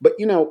 But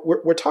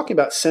we're talking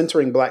about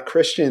centering Black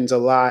Christians a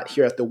lot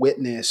here at the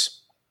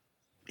Witness.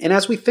 And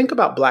as we think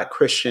about Black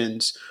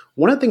Christians,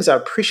 one of the things I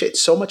appreciate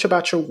so much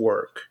about your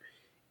work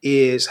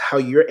is how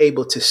you're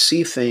able to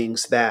see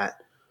things,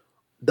 that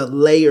the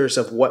layers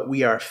of what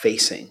we are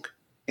facing,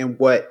 and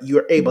what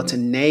you're able to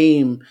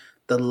name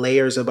the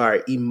layers of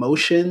our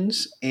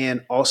emotions,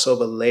 and also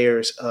the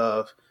layers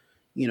of,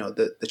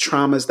 the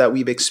traumas that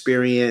we've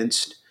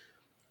experienced.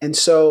 And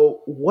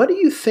so, what do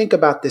you think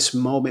about this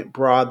moment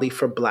broadly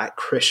for Black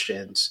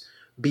Christians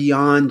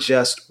beyond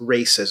just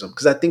racism?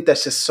 Because I think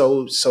that's just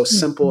so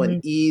simple and Mm-hmm.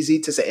 easy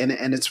to say, and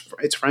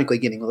it's frankly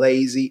getting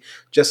lazy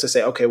just to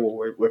say, okay, well,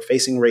 we're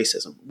facing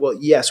racism. Well,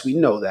 yes, we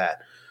know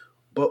that,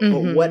 but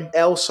Mm-hmm. what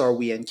else are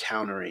we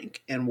encountering,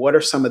 and what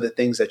are some of the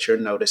things that you're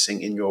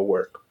noticing in your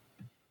work?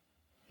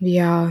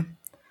 Yeah.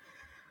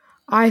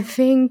 I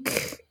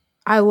think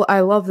I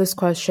love this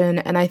question,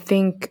 and I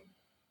think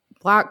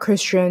Black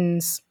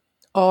Christians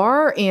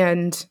are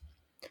and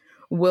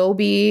will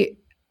be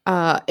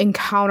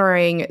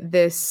encountering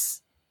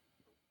this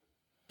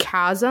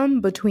chasm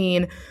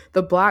between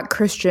the Black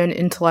Christian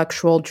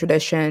intellectual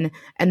tradition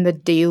and the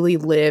daily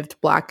lived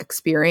Black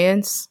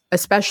experience,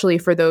 especially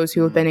for those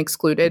who have been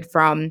excluded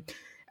from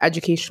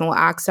educational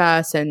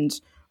access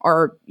and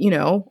are,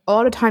 a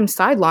lot of times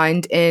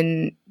sidelined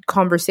in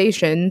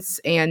conversations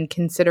and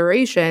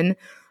consideration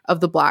of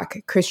the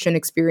Black Christian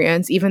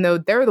experience, even though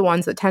they're the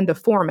ones that tend to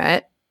form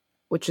it,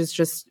 which is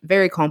just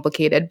very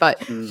complicated. But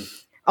Mm,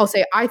 I'll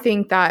say, I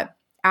think that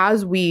a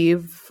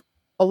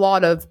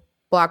lot of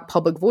Black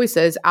public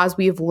voices, as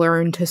we've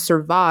learned to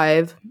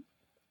survive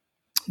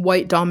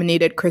white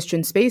dominated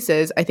Christian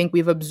spaces, I think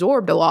we've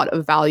absorbed a lot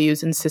of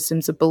values and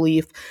systems of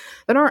belief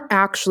that aren't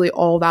actually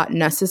all that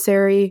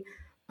necessary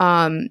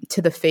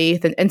to the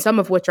faith, and some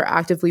of which are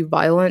actively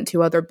violent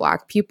to other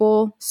Black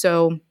people.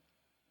 So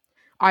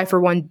I, for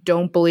one,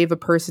 don't believe a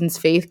person's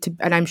faith,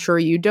 and I'm sure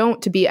you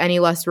don't, to be any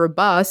less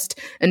robust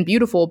and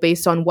beautiful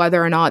based on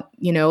whether or not,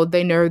 they know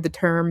the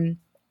term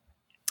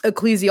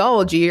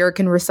ecclesiology or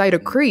can recite a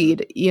mhm.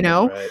 creed.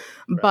 Right, right.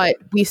 But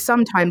we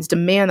sometimes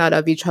demand that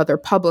of each other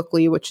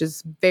publicly, which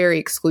is very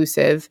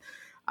exclusive.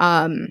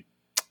 Um,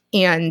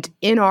 and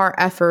in our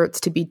efforts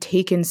to be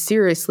taken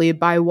seriously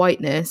by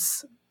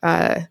whiteness,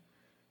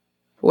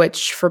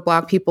 which for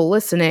Black people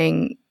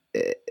listening,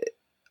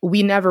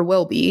 we never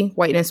will be.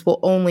 Whiteness will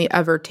only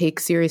ever take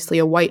seriously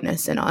a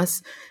whiteness in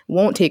us,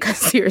 won't take us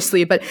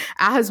seriously. But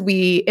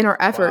in our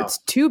Wow. efforts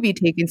to be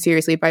taken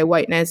seriously by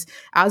whiteness,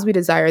 as we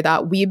desire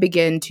that, we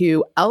begin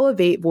to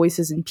elevate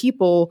voices in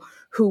people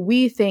who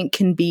we think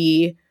can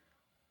be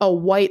a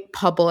white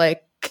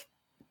public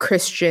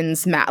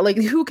Christian's match. Like,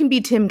 who can be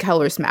Tim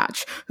Keller's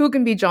match? Who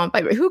can be John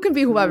Piper? Who can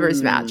be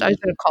whoever's match? I Mm,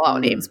 shouldn't call out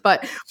names, mm,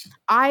 but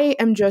I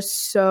am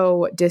just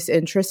so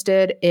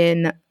disinterested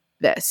in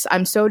this.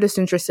 I'm so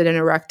disinterested in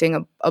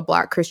erecting a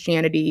Black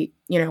Christianity,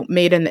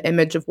 made in the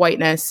image of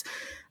whiteness.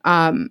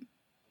 And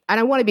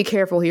I want to be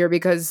careful here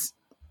because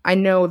I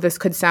know this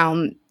could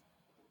sound,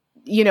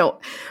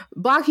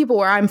 Black people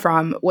where I'm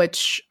from,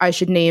 which I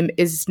should name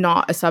is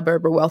not a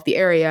suburb or wealthy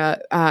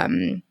area.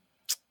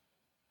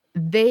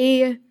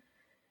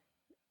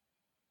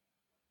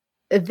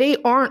 They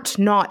aren't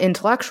not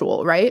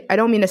intellectual, right? I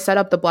don't mean to set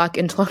up the Black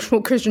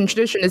intellectual Christian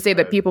tradition to say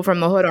that right. people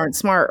from the hood aren't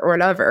smart or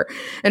whatever.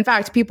 In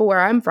fact, people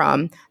where I'm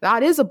from,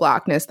 that is a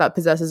Blackness that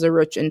possesses a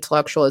rich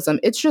intellectualism.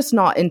 It's just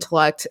not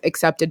intellect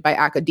accepted by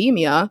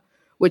academia,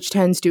 which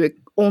tends to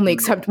only Mm,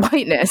 accept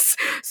whiteness.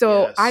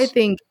 So I yes.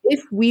 think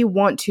if we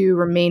want to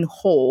remain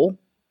whole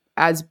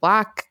as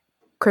Black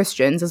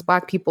Christians, as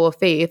Black people of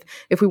faith,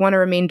 if we want to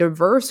remain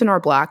diverse in our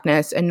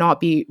Blackness and not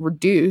be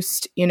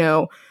reduced,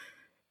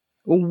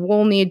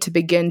 we'll need to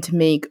begin to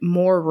make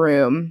more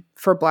room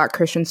for Black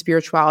Christian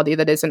spirituality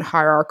that isn't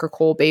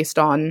hierarchical based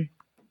on,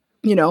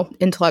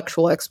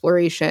 intellectual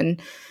exploration,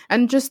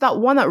 and just that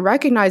one that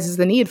recognizes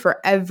the need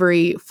for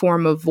every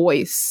form of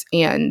voice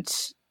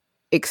and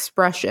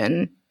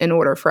expression in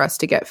order for us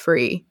to get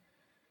free.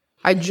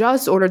 I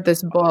just ordered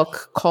this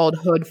book called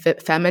Hood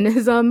Fit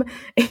Feminism,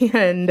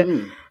 and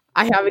Hmm.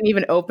 I haven't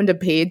even opened a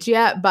page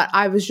yet, but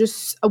I was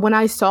just, when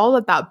I saw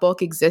that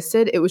book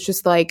existed, it was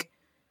just like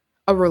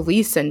a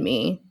release in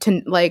me,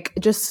 to like,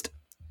 just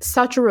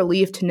such a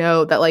relief to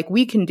know that, like,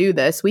 we can do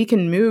this, we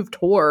can move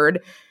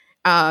toward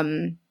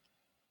um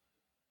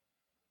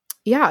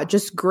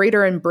just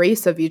greater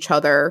embrace of each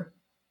other,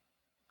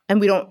 and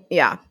we don't,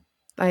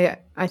 I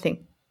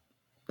think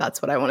That's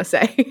what I want to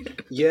say.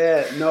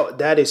 Yeah, no,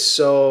 that is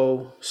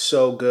so,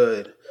 so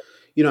good.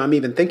 I'm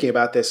even thinking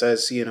about this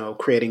as,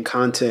 creating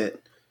content.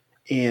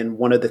 And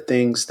one of the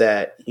things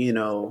that,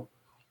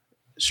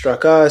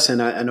 struck us, and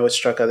I know it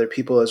struck other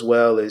people as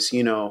well, is,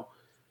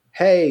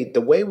 hey,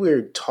 the way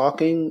we're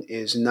talking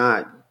is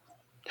not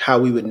how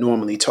we would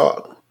normally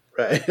talk,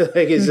 right? Like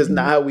it's just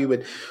not Mhm. how we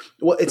would.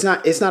 Well, it's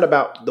not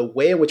about the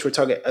way in which we're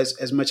talking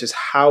as much as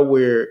how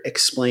we're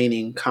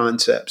explaining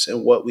concepts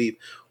and what we.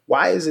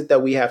 Why is it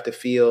that we have to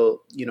feel,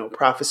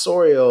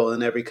 professorial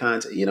in every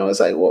concept? It's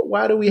like, well,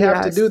 why do we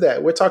have to Yes. do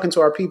that? We're talking to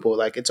our people.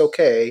 Like it's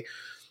okay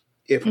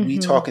if we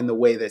Hmm. talk in the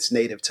way that's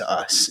native to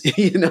us.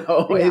 Yeah.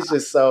 It's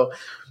just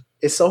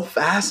it's so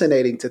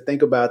fascinating to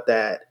think about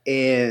that.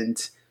 And,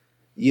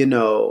 you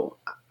know,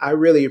 I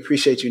really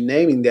appreciate you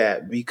naming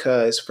that,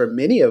 because for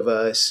many of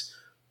us,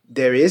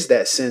 there is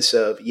that sense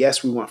of,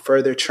 yes, we want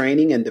further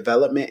training and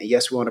development. And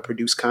yes, we want to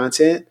produce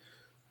content,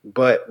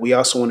 but we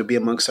also want to be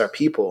amongst our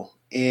people,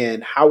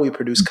 and how we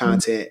produce Mhm.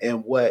 content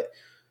and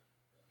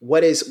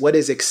what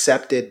is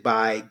accepted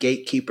by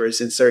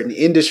gatekeepers in certain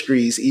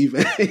industries,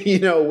 even would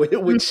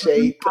Mhm.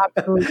 shape,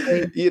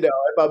 Absolutely. if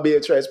I'm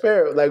being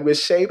transparent, like would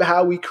shape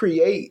how we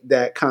create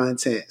that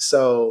content.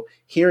 So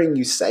hearing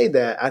you say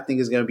that, I think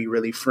is going to be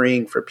really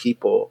freeing for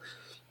people.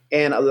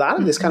 And a lot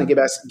of this kind Mhm.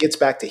 of gets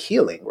back to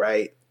healing,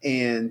 right?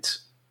 And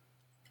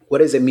what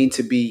does it mean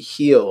to be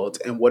healed,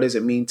 and what does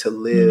it mean to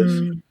live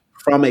Mm.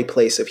 from a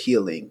place of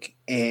healing?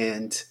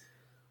 And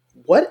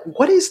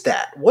what is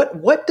that?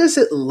 What does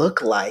it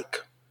look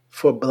like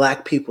for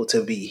Black people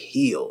to be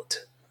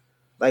healed?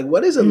 Like,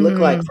 what does it look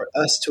like Mm. for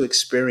us to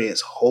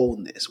experience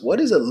wholeness? What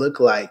does it look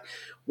like?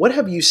 What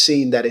have you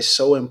seen that is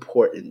so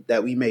important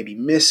that we may be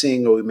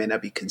missing or we may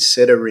not be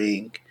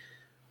considering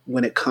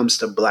when it comes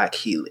to Black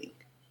healing?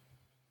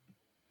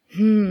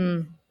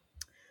 Hmm.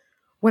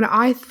 When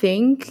I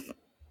think,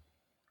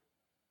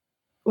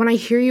 when I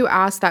hear you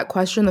ask that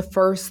question, the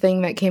first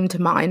thing that came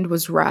to mind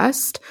was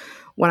rest.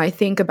 When I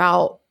think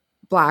about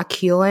Black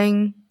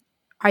healing,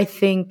 I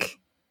think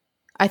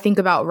I think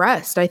about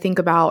rest. I think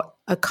about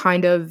a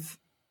kind of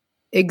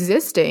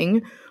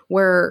existing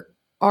where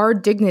our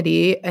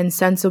dignity and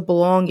sense of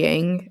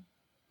belonging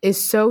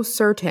is so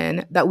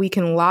certain that we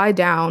can lie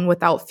down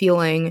without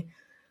feeling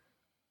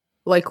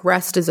like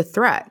rest is a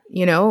threat,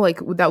 like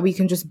that we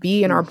can just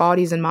be in our Hmm.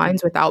 bodies and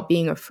minds without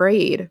being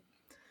afraid.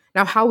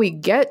 Now, how we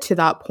get to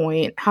that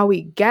point, how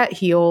we get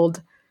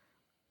healed,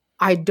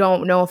 I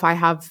don't know if I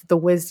have the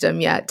wisdom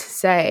yet to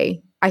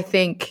say. I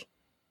think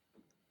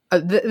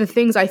the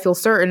things I feel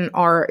certain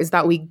are is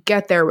that we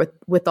get there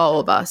with all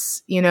of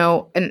us,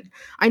 and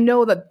I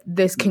know that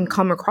this can Hmm.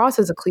 come across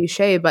as a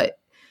cliche, but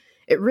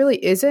it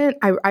really isn't.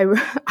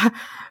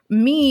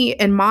 Me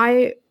and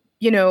my,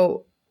 you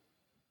know,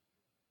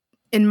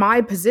 in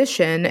my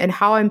position and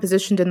how I'm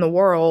positioned in the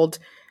world,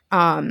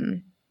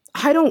 um,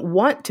 I don't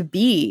want to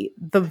be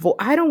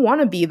I don't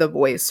want to be the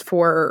voice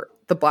for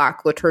the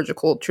Black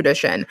liturgical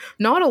tradition.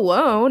 Not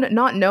alone,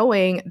 not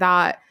knowing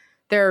that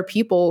there are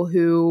people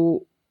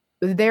who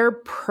their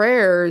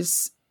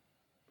prayers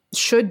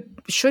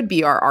should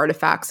be our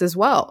artifacts as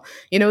well.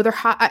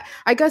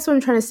 I guess what I'm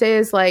trying to say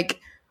is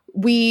like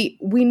we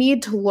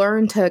need to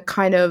learn to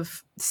kind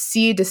of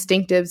see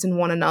distinctives in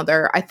one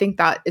another. I think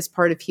that is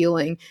part of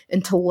healing,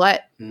 and to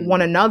let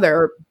one Hmm.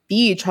 another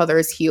be each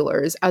other's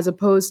healers as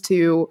opposed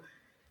to,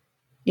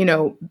 you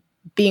know,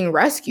 being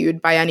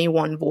rescued by any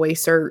one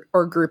voice or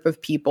group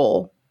of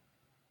people.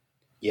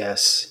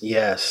 Yes,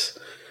 yes.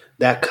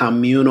 That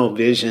communal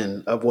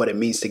vision of what it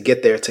means to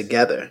get there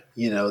together.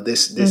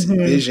 This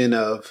Mhm. vision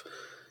of,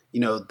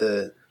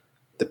 the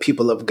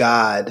people of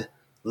God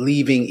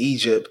leaving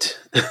Egypt,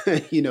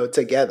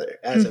 together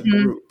as a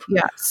Mhm. group.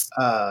 Yes.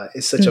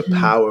 Is such a Mhm.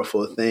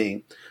 powerful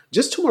thing.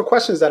 Just two more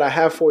questions that I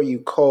have for you,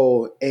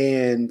 Cole.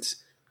 And,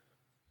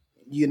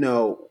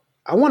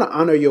 I want to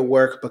honor your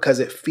work because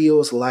it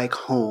feels like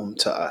home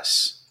to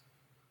us.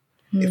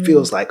 It Mhm.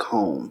 feels like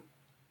home.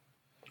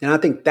 And I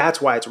think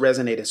that's why it's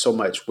resonated so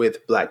much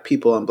with Black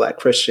people and Black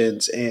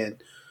Christians.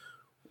 And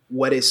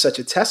what is such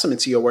a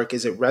testament to your work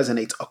is it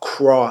resonates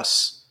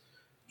across,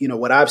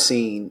 what I've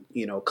seen,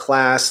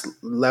 class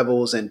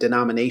levels and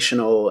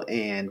denominational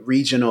and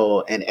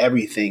regional and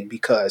everything,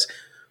 because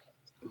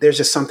there's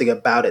just something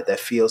about it that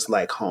feels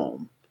like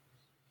home.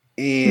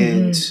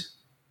 And Mhm.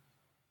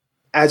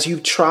 as you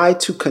try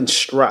to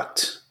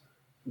construct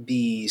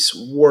these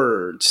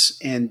words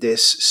and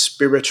this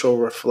spiritual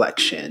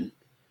reflection,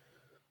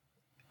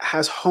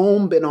 has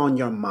home been on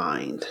your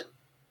mind?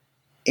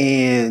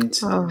 And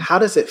Oh. how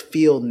does it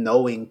feel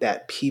knowing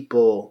that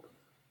people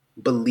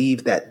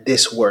believe that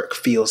this work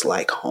feels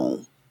like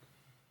home?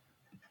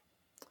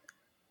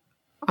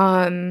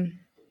 Um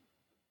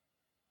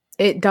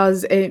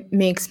it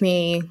makes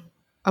me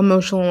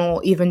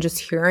emotional even just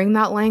hearing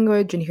that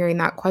language and hearing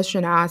that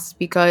question asked,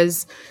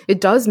 because it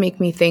does make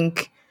me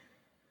think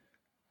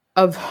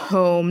of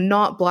home,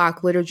 not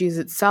Black liturgies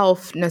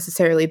itself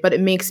necessarily, but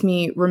it makes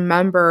me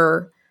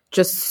remember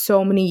just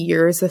so many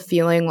years of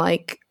feeling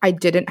like I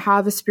didn't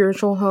have a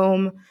spiritual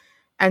home,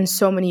 and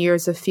so many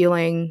years of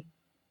feeling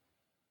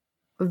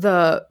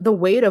the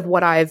weight of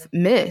what I've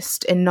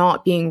missed and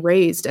not being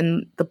raised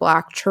in the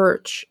Black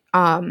church,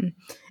 and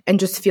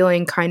just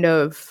feeling kind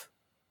of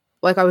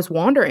like I was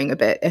wandering a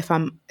bit, if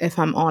I'm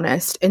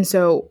honest. And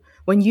so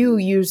when you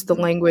use the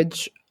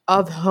language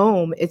of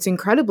home, it's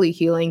incredibly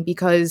healing,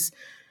 because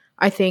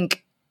I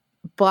think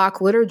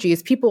Black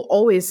liturgies, people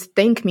always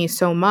thank me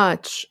so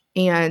much,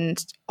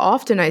 and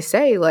often I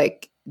say,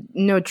 like,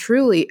 no,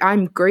 truly,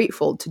 I'm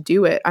grateful to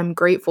do it. I'm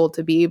grateful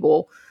to be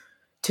able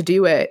to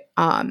do it,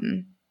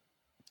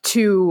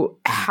 to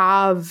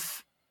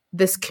have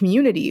this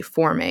community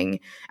forming.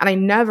 And I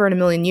never in a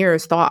million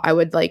years thought I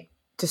would like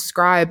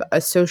describe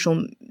a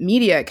social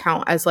media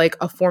account as like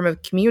a form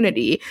of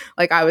community.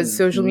 Like, I was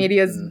social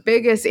media's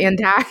biggest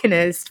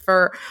antagonist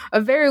for a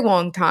very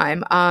long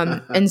time.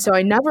 And so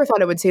I never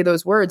thought I would say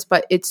those words,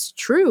 but it's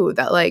true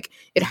that like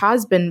it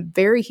has been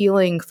very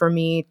healing for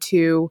me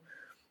to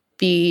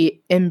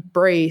be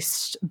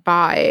embraced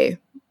by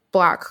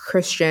Black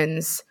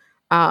Christians,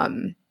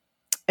 and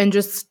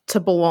just to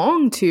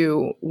belong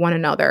to one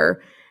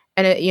another.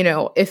 And it,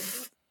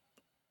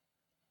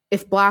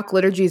 if Black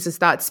liturgies is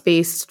that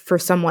space for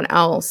someone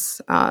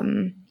else,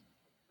 it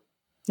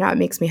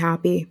makes me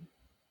happy.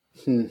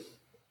 I'm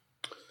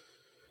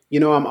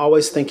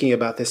always thinking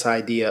about this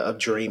idea of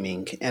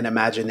dreaming and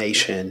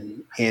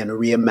imagination and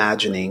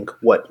reimagining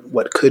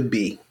what could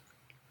be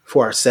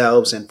for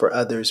ourselves and for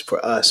others,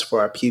 for us, for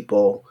our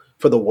people,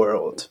 for the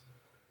world.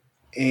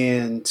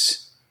 And,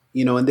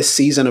 in this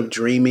season of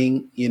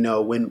dreaming,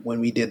 when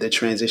we did the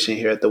transition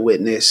here at the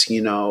Witness,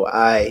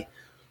 I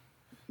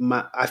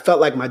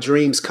felt like my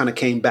dreams kind of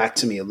came back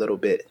to me a little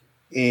bit.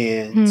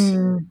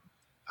 And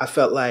I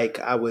felt like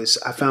I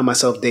found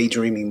myself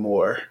daydreaming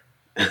more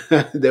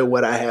than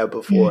what I had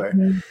before.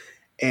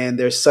 And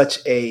there's such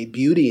a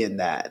beauty in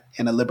that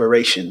and a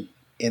liberation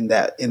in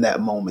that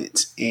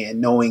moment, and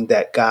knowing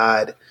that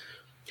God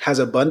has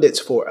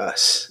abundance for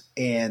us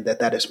and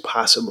that is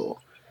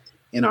possible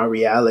in our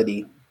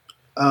reality.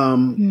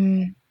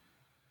 My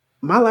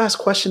last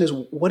question is,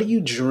 what do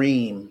you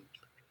dream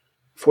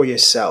for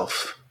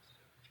yourself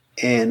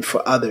and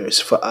for others,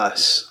 for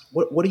us?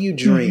 What do you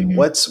dream?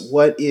 What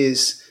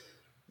is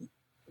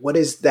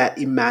that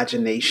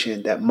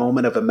imagination, that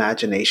moment of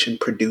imagination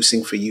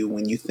producing for you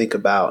when you think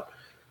about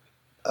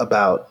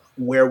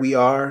where we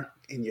are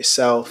in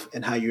yourself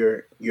and how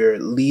you're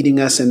leading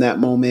us in that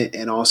moment,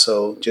 and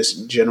also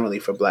just generally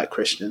for Black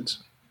Christians?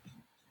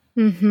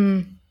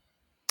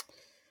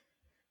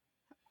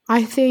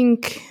 I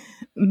think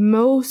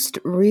most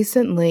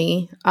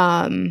recently,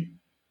 I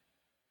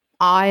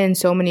and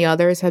so many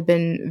others have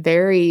been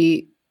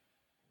very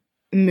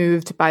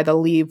moved by the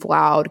Leave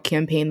Loud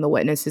campaign the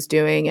Witness is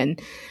doing.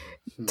 And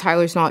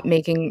Tyler's not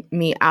making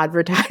me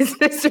advertise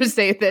this or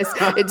say this.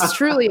 It's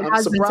truly, it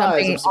has been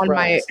something on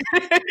my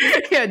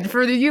yeah,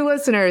 for you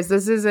listeners,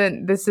 this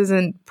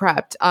isn't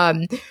prepped.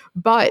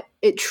 But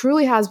it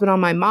truly has been on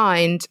my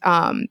mind,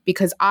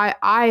 because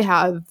I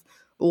have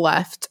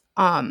left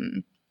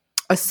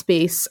a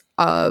space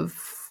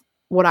of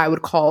what I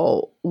would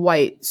call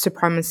white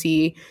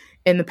supremacy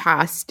in the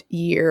past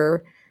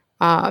year.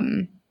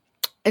 And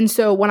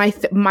so when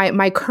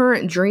my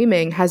current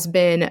dreaming has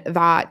been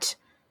that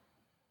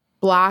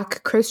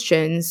Black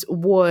Christians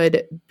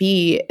would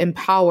be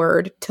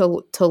empowered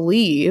to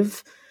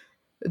leave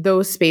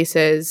those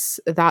spaces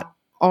that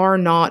are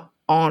not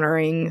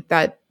honoring,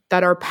 that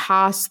are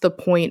past the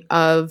point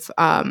of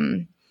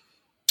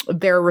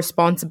their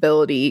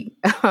responsibility.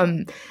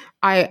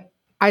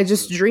 I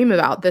just dream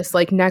about this,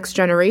 like, next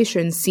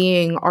generation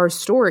seeing our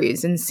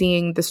stories and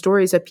seeing the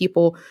stories of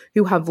people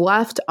who have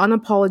left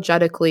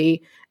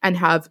unapologetically and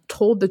have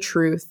told the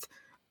truth,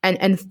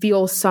 and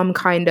feel some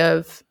kind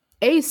of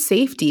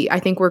safety. I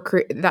think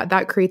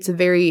that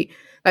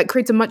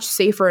creates a much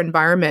safer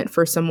environment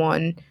for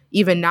someone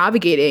even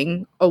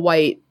navigating a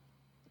white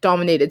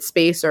dominated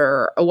space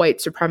or a white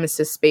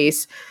supremacist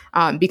space,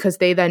 because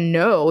they then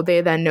know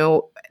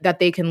that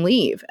they can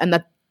leave and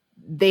that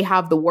they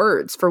have the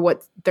words for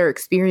what they're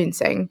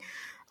experiencing.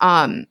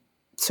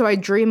 So I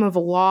dream of a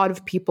lot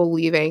of people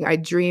leaving. I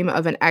dream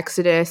of an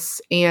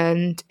exodus,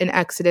 and an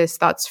exodus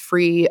that's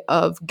free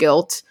of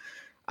guilt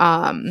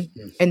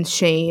and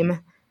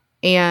shame.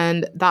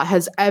 And that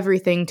has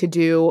everything to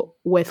do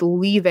with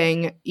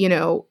leaving,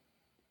 the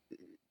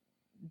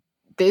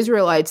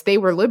Israelites. They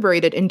were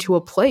liberated into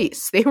a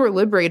place. They were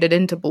liberated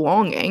into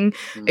belonging.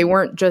 They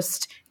weren't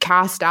just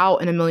cast out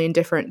in a million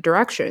different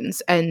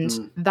directions.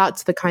 And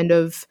that's the kind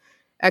of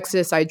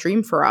exodus I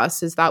dream for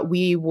us, is that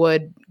we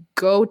would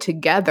go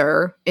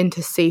together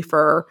into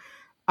safer,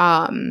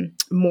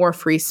 more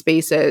free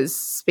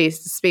spaces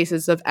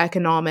of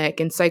economic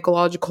and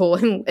psychological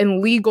and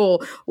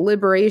legal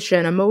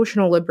liberation,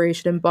 emotional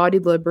liberation,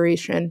 embodied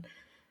liberation.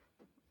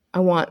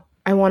 I want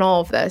all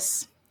of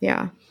this.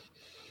 Yeah.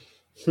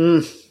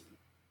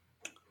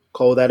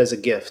 Cole, that is a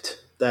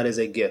gift. That is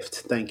a gift.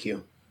 Thank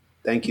you.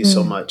 Thank you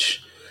so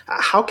much.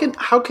 How can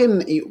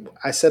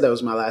I said that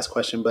was my last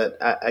question, but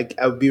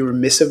I would be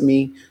remiss of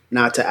me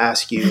not to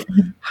ask you,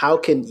 how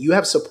can you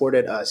have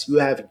supported us? You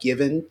have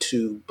given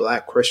to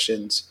Black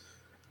Christians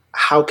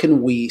how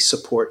can we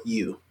support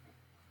you?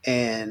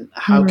 And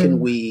how can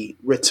we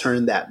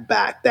return that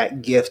back,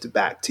 that gift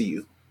back to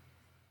you?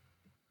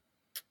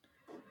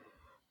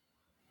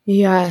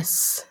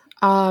 Yes.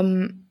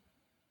 I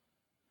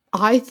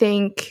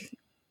think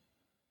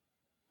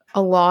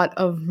a lot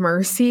of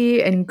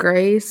mercy and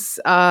grace,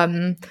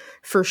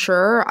 for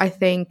sure. I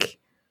think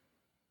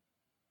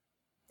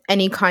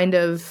any kind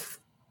of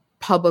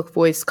public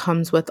voice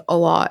comes with a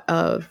lot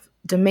of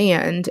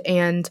demand,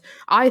 and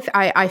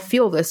I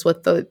feel this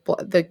with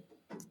the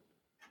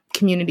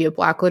community of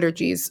Black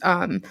liturgies.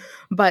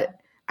 But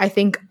I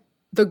think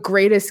the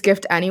greatest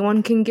gift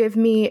anyone can give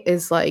me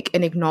is like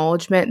an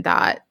acknowledgement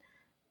that,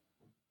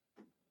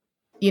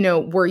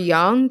 we're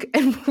young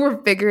and we're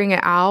figuring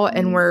it out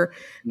and we're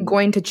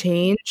going to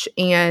change.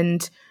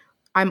 And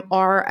I'm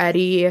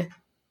already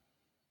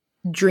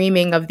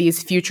dreaming of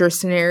these future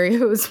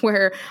scenarios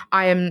where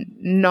I am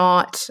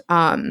not,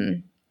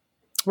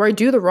 where I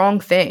do the wrong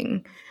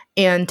thing.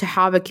 And to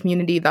have a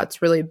community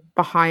that's really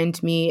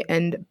behind me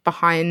and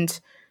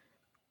behind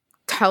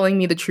telling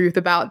me the truth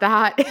about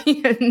that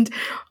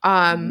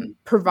and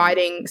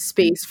providing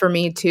space for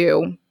me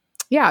to,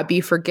 be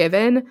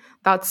forgiven.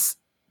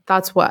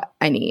 That's what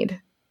I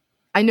need.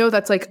 I know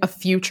that's like a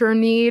future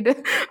need,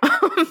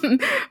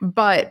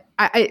 but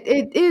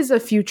it is a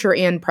future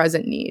and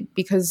present need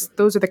because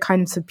those are the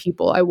kinds of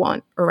people I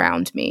want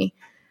around me.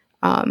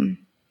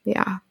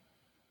 Yeah.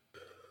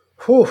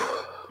 Whew.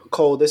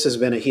 Cole, this has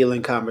been a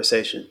healing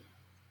conversation.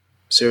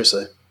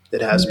 Seriously,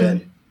 it has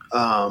been.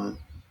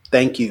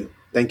 Thank you.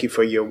 Thank you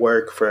for your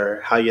work,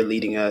 for how you're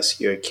leading us,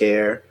 your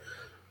care,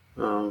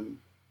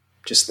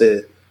 just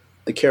the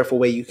careful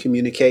way you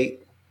communicate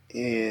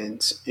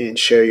and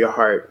share your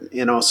heart,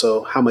 and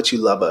also how much you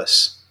love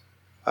us.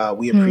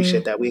 We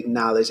appreciate that. We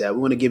acknowledge that. We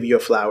want to give you your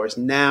flowers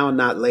now,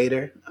 not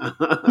later,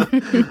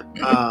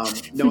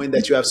 knowing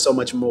that you have so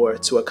much more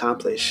to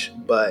accomplish,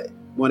 but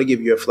we want to give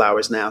you your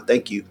flowers now.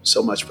 Thank you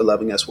so much for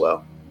loving us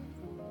well.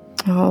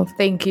 Oh,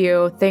 thank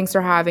you. Thanks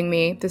for having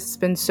me. This has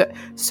been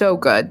so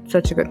good.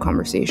 Such a good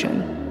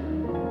conversation.